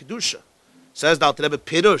to his kedusha. Says the Alter Rebbe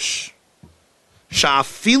Pirush.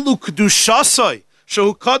 Sha'afilu k'tushasai.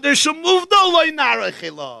 Shehu kadosh umuvdo loi narich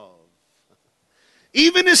elav.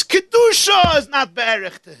 Even his kedusha is not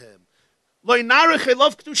be'erech to him. Loi narech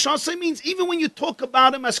elav k'tushasai means even when you talk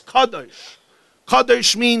about him as kadosh.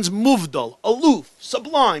 Kadosh means muvdal, aloof,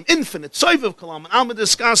 sublime, infinite, soivav kalam, and alma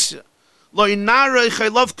diskasya. Loi narech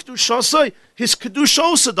elav k'tushasai, his kedusha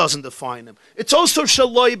also doesn't define him. It's also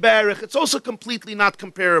shaloi berech, it's also completely not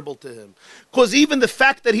comparable to him. Because even the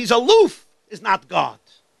fact that he's aloof is not God.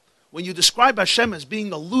 When you describe Hashem as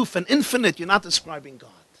being aloof and infinite, you're not describing God.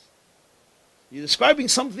 You're describing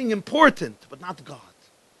something important, but not God.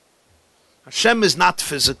 Hashem is not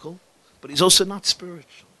physical, but he's also not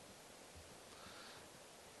spiritual.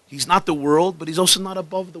 He's not the world, but he's also not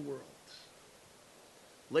above the world.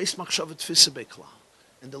 Leis machshavet tfisa beklal.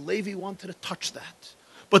 And the Levi wanted to touch that.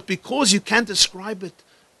 But because you can't describe it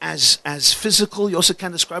as physical, you also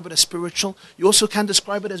can't describe it as spiritual, you also can't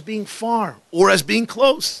describe it as being far or as being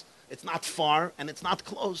close. It's not far and it's not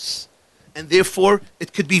close. And therefore,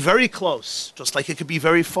 it could be very close, just like it could be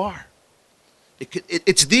very far.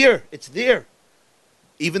 It's there. It's there.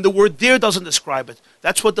 Even the word there doesn't describe it.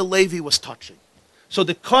 That's what the Levi was touching. So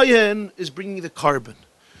the Kohen is bringing the carbon.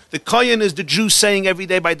 The Kohen is the Jew saying every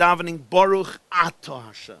day by davening, Baruch Atah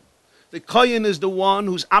Hashem. The Kohen is the one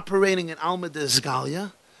who's operating in Alma de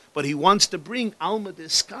Izgalia, but he wants to bring Alma de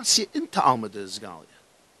Iskasya into Alma de Izgalia.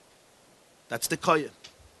 That's the Kohen.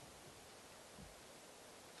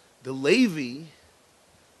 The Levi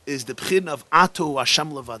is the Pchin of Atu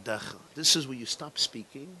Hashem Levadecha. This is where you stop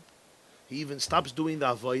speaking. He even stops doing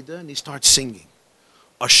the Avodah and he starts singing.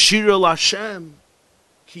 Ashir Hashem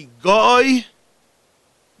ki goy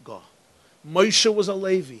go. Moshe was a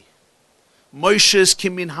Levi. Moshe is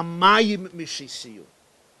kimin hamayim mishisiyu.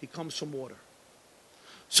 He comes from water.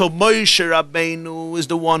 So Moshe Rabbeinu is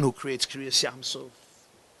the one who creates Kriyas Yamsov.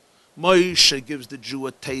 Moshe gives the Jew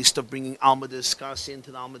a taste of bringing Alma de Iskasya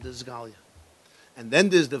into the Alma de Izgalia. And then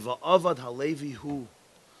there's the Va'avad HaLevi who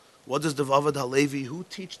What does the Vavad Halevi who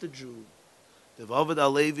teach the Jew? The Vavad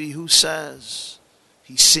Halevi who says,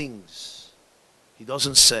 he sings. He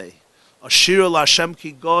doesn't say. Ashir al Hashem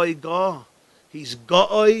ki goy ga. He's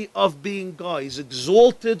goy of being goy. He's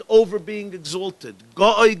exalted over being exalted.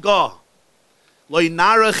 Goy ga. Loy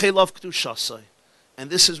nara chelav k'tushasai. And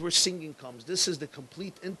this is where singing comes. This is the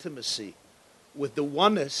complete intimacy with the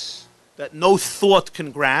oneness that no thought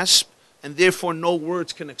can grasp and therefore no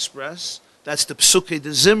words can express. That's the Psuke de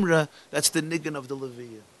Zimra. That's the Nigun of the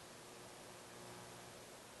Leviah.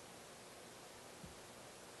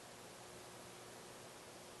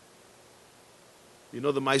 You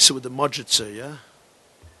know the Maisa with the Mojitzer, yeah?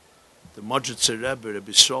 The Mojitzer Rebbe,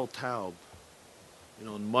 Rabbi Yisrael Taub. You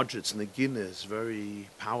know, in Mojitz, Nagina is very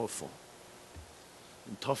powerful.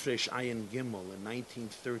 In Tofresh Ayin Gimel, in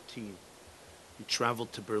 1913, he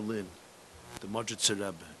traveled to Berlin. The Mojitzer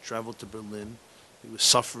Rebbe traveled to Berlin. He was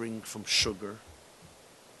suffering from sugar.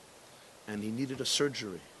 And he needed a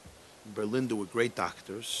surgery. In Berlin, there were great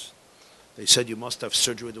doctors. They said, you must have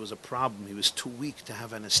surgery. There was a problem. He was too weak to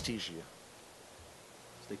have anesthesia.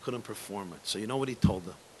 They couldn't perform it. So you know what he told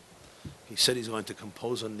them? He said he's going to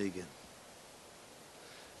compose a nigun.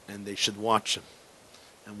 And they should watch him.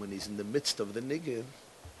 And when he's in the midst of the nigun,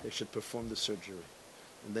 they should perform the surgery.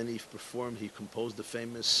 And then he composed the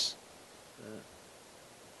famous...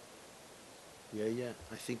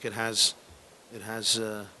 I think it has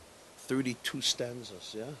 32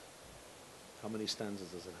 stanzas, yeah? How many stanzas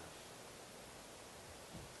does it have?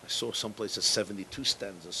 I saw someplace 72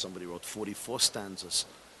 stanzas. Somebody wrote 44 stanzas.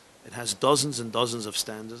 It has dozens and dozens of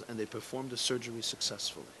stanzas, and they performed the surgery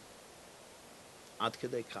successfully. Ad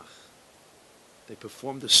kedei kach. They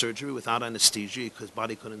performed the surgery without anesthesia because his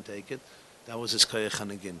body couldn't take it. That was his koyach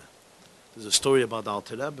hanegina. There's a story about the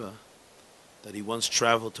Alter Rebbe that he once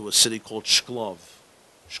traveled to a city called Shklov.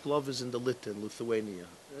 Shklov is in the Lita, in Lithuania.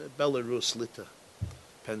 Belarus, Lita.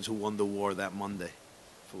 Depends who won the war that Monday.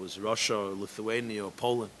 If it was Russia or Lithuania or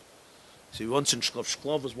Poland. So once in Shklov.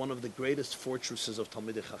 Shklov was one of the greatest fortresses of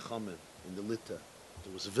Talmidei Chachamim in the Lita.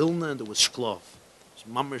 There was Vilna and there was Shklov. It was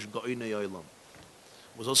Mamish Go'inei Olam.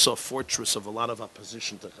 It was also a fortress of a lot of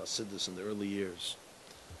opposition to Hasidus in the early years.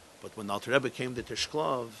 But when the Alter Rebbe came to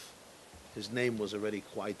Shklov, his name was already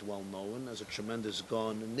quite well known as a tremendous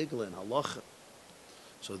Gaon in Nigla and Halacha.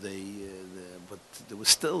 So but it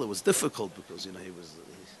was difficult because he was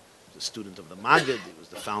a student of the Maggid. He was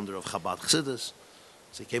the founder of Chabad Chassidus.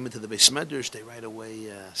 So he came into the Beis Medrash. They right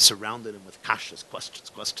away surrounded him with kashas, questions.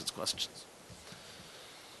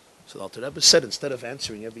 So the Alter Rebbe said, instead of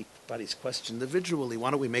answering everybody's question individually,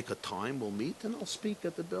 why don't we make a time? We'll meet and I'll speak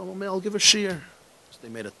at the bell. I'll give a shiur. So they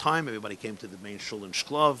made a time. Everybody came to the main shul in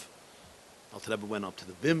Shklov. Alter Rebbe went up to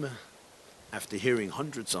the bima after hearing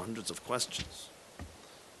hundreds and hundreds of questions.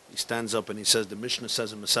 He stands up and he says, the Mishnah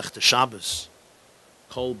says in Masechta Shabbos,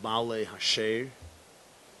 Kol Baalei Hasher,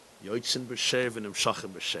 Yoitzin B'Sher V'nim Shachim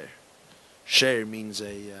B'Sher. Sher means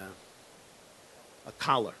a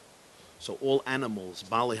collar. So all animals,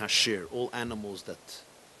 Baalei Hasher, all animals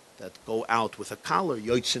that go out with a collar,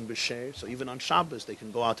 Yoitzin B'Sher. So even on Shabbos, they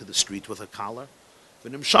can go out to the street with a collar.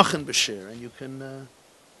 V'nim Shachim B'Sher, and you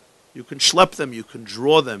can schlep them, you can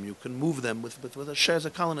draw them, you can move them with a sher as a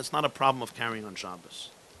collar, and it's not a problem of carrying on Shabbos.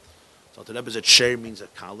 So the Rebbe said sher means a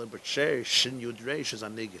collar, but sher, shin yud reish, is a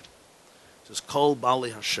nigin. It says, Kol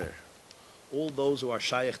Baalei Hasher. All those who are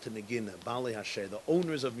shaykh to nigina, Baalei Hasher, the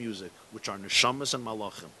owners of music, which are neshamas and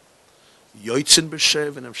malachim, yoitzin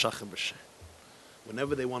b'sher v'nem shachim b'sher.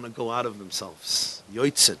 Whenever they want to go out of themselves,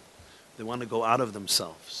 yoitzin, they want to go out of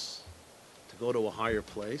themselves, to go to a higher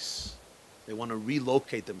place. They want to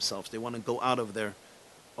relocate themselves. They want to go out of their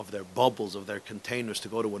bubbles, of their containers, to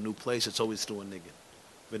go to a new place. It's always through a niggin.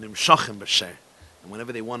 V'nim shachim b'sher. And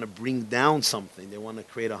whenever they want to bring down something, they want to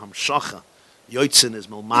create a hamshacha. Yoitzin is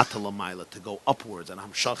milmata lamayla, to go upwards, and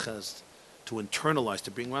hamshacha is to internalize,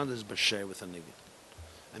 to bring around his b'sher with a niggin.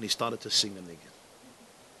 And he started to sing a niggin.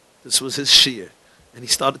 This was his shiur, and he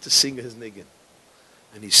started to sing his niggin.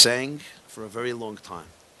 And he sang for a very long time.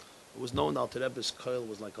 It was known that Alter Rebbe's koil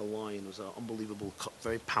was like a lion. It was an unbelievable,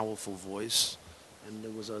 very powerful voice. And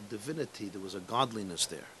there was a divinity, there was a godliness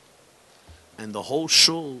there. And the whole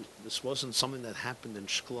shul, this wasn't something that happened in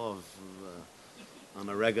Shklov on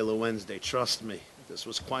a regular Wednesday, trust me. This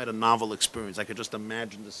was quite a novel experience. I could just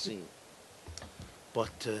imagine the scene.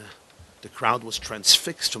 But the crowd was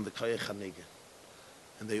transfixed from the Koyach HaNigah.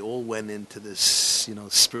 And they all went into this,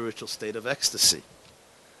 spiritual state of ecstasy.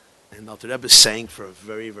 And Alter Rebbe sang for a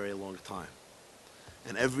very, very long time.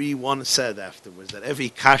 And everyone said afterwards that every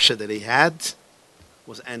kasha that he had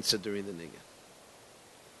was answered during the niggin.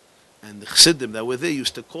 And the chassidim that were there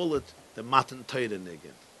used to call it the Matan Torah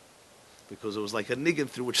niggin. because it was like a niggin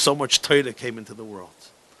through which so much Torah came into the world.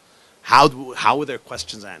 How were their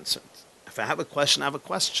questions answered? If I have a question, I have a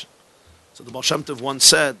question. So the Baal Shem Tov once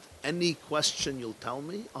said, any question you'll tell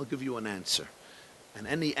me, I'll give you an answer. And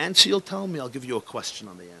any answer you'll tell me, I'll give you a question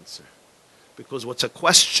on the answer. Because what's a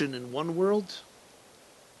question in one world,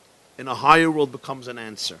 in a higher world becomes an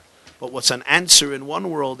answer. But what's an answer in one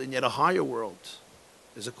world, in yet a higher world,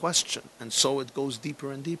 is a question. And so it goes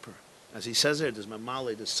deeper and deeper. As he says there, there's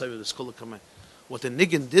Mamale, there's Seir, there's Kulakame. What the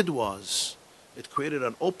Niggin did was, it created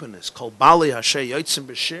an openness called Bali Hashay Yotzim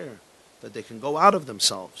B'Shir, that they can go out of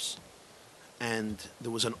themselves. And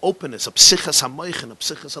there was an openness, a psichas hamoichin, a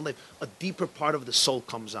psichas halev, a deeper part of the soul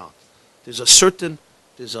comes out. There's a nekuda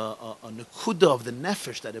of the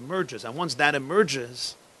nefesh that emerges. And once that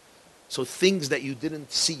emerges, so things that you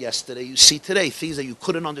didn't see yesterday, you see today. Things that you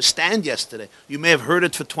couldn't understand yesterday. You may have heard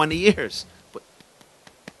it for 20 years, but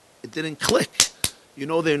it didn't click. You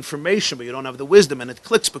know the information, but you don't have the wisdom. And it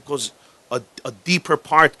clicks because a deeper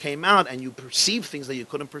part came out and you perceive things that you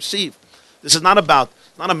couldn't perceive. This is not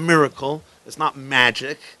a miracle. It's not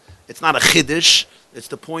magic. It's not a chiddush.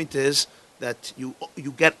 The point is that you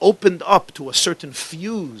get opened up to a certain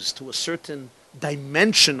fuse, to a certain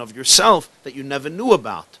dimension of yourself that you never knew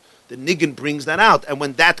about. The niggin brings that out. And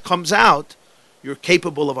when that comes out, you're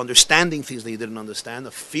capable of understanding things that you didn't understand,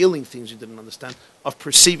 of feeling things you didn't understand, of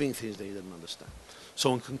perceiving things that you didn't understand.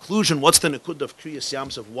 So in conclusion, what's the nekudah of Kriyas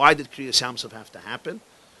Yamsuf? Why did Kriyas Yamsuf have to happen?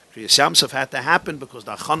 Kriyas Yamsuf had to happen because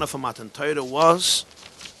the Achana for Matan Torah was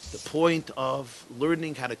the point of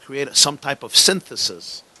learning how to create some type of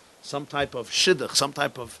synthesis, some type of shidduch, some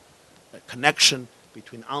type of connection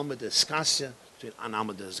between Alma de Eskasya and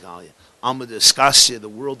Alma de Esgalia. Alma de Eskasya, the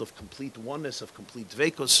world of complete oneness, of complete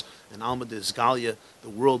dveikus, and Alma de Esgalia, the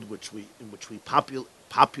world in which we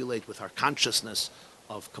populate with our consciousness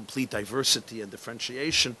of complete diversity and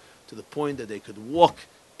differentiation, to the point that they could walk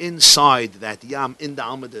inside that yam in the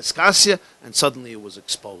Alma de Eskasya, and suddenly it was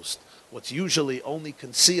exposed. What's usually only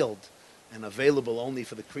concealed and available only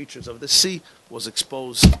for the creatures of the sea was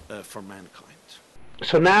exposed for mankind.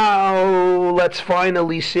 So now let's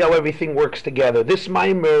finally see how everything works together. This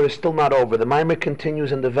Maamar is still not over. The Maamar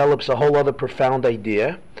continues and develops a whole other profound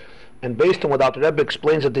idea. And based on what Dr. Rebbe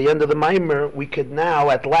explains at the end of the Maamar, we could now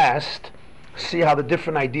at last see how the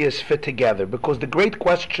different ideas fit together. Because the great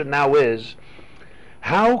question now is,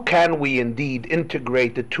 how can we indeed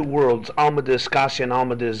integrate the two worlds, Alma de Eskasya and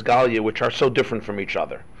Alma de Esgalia, which are so different from each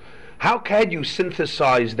other? How can you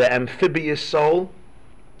synthesize the amphibious soul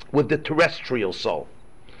with the terrestrial soul?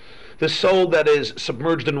 The soul that is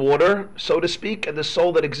submerged in water, so to speak, and the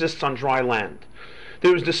soul that exists on dry land.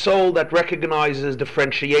 There is the soul that recognizes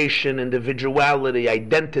differentiation, individuality,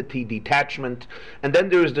 identity, detachment, and then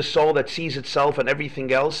there is the soul that sees itself and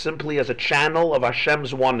everything else simply as a channel of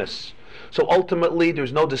Hashem's oneness. So ultimately,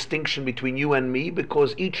 there's no distinction between you and me,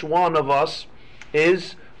 because each one of us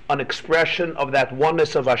is an expression of that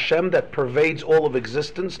oneness of Hashem that pervades all of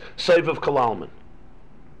existence, save of Kalalman.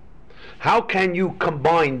 How can you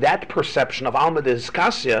combine that perception of Alma de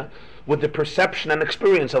Eskasya with the perception and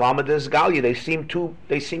experience of Alma de Esgalia?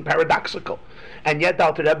 They seem paradoxical. And yet,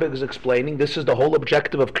 Dr. Rebbe is explaining this is the whole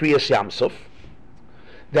objective of Kriyas Yamsuf,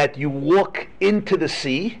 that you walk into the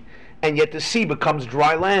sea, and yet the sea becomes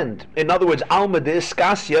dry land. In other words, Alma de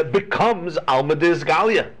Eskasya becomes Alma de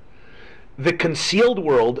Esgalia. The concealed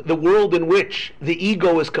world, the world in which the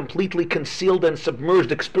ego is completely concealed and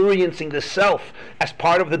submerged, experiencing the self as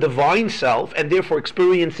part of the divine self, and therefore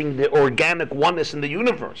experiencing the organic oneness in the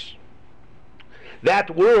universe.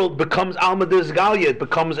 That world becomes Alma de Esgalia, it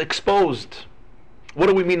becomes exposed. What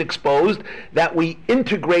do we mean exposed? That we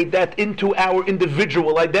integrate that into our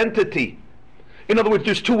individual identity. In other words,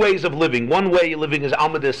 there's two ways of living. One way you're living is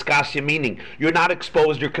Alma de Eskasya, meaning you're not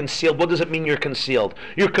exposed, you're concealed. What does it mean you're concealed?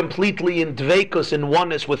 You're completely in dveikus, in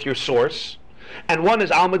oneness with your source. And one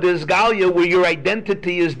is Alma de Esgalia, where your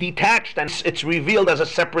identity is detached and it's revealed as a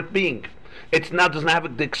separate being. Doesn't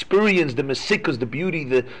have the experience, the mesikus, the beauty,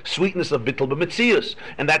 the sweetness of bittul b'metzius.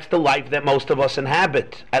 And that's the life that most of us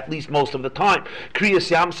inhabit, at least most of the time.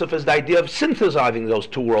 Kriyas Yamsuf is the idea of synthesizing those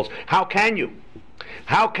two worlds. How can you?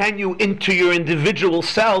 How can you, into your individual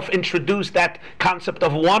self, introduce that concept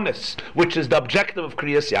of oneness, which is the objective of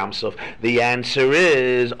Kriyas Yamsuf? The answer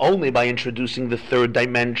is only by introducing the third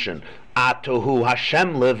dimension. Atohu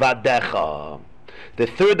Hashem levadecha. The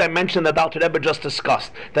third dimension that Dr. Rebbe just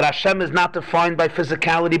discussed, that Hashem is not defined by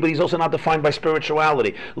physicality, but He's also not defined by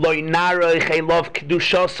spirituality. Even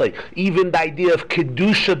the idea of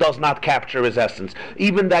kedusha does not capture His essence.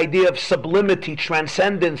 Even the idea of sublimity,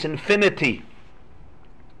 transcendence, infinity.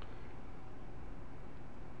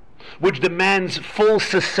 which demands full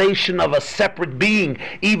cessation of a separate being,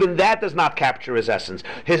 even that does not capture his essence.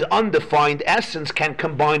 His undefined essence can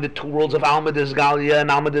combine the two worlds of Alma Desgalia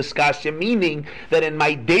and Alma Desgasya, meaning that in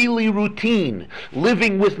my daily routine,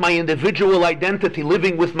 living with my individual identity,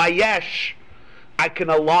 living with my yesh, I can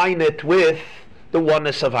align it with the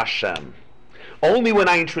oneness of Hashem. Only when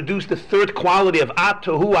I introduce the third quality of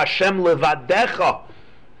Atahu Hashem Levadecha,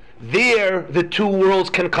 there the two worlds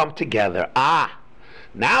can come together.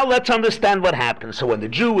 Now let's understand what happens. So when the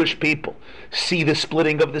Jewish people see the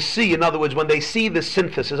splitting of the sea, in other words, when they see the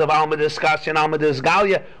synthesis of Alma Desgasya and Alma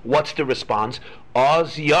Desgalia, what's the response? Now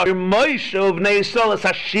the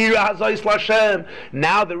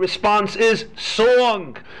response is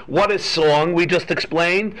song. What is song? We just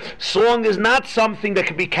explained. Song is not something that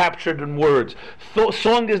can be captured in words.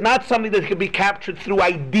 Song is not something that can be captured through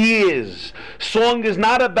ideas. Song is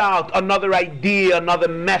not about another idea, another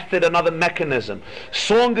method, another mechanism.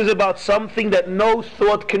 Song is about something that no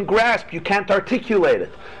thought can grasp. You can't articulate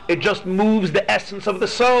it. It just moves the essence of the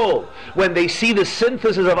soul. When they see the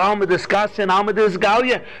synthesis of Alma Desgasya and Alma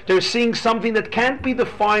Desgalia, they're seeing something that can't be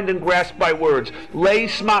defined and grasped by words.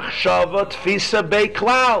 Leis machshava tfisa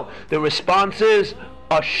beiklal. The response is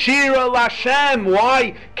Ashira Lashem.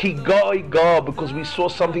 Why? Ki Goi Ga. Because we saw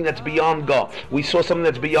something that's beyond Ga. We saw something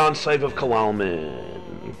that's beyond Saiv of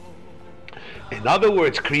Kalalmin. In other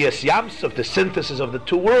words, Kriyas Yamsuf, the synthesis of the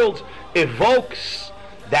two worlds, evokes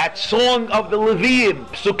that song of the Leviim,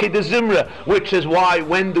 Psukei de Zimra, which is why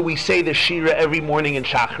when do we say the Shira every morning in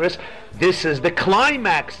Shachris? This is the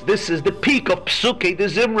climax, this is the peak of Psukei de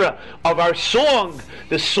Zimra, of our song,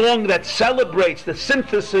 the song that celebrates the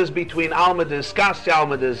synthesis between Alma Desgasya,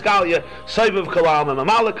 Alma Desgalia, Saivav Kalalman,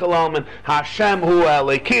 Mamala Kalalman, Hashem Hu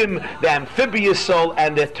Elokim, the amphibious soul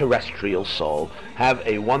and the terrestrial soul. Have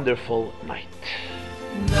a wonderful night.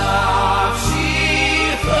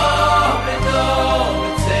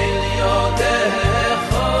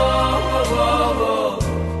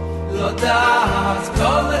 Das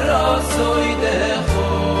kol rosoy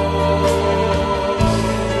decho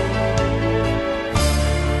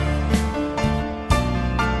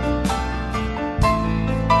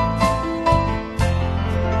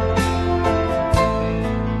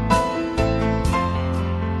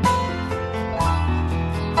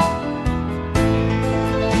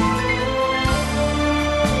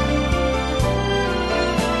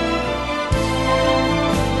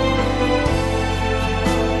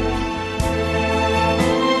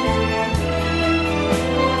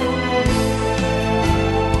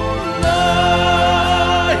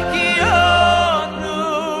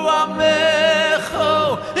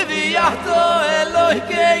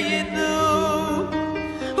Eloheinu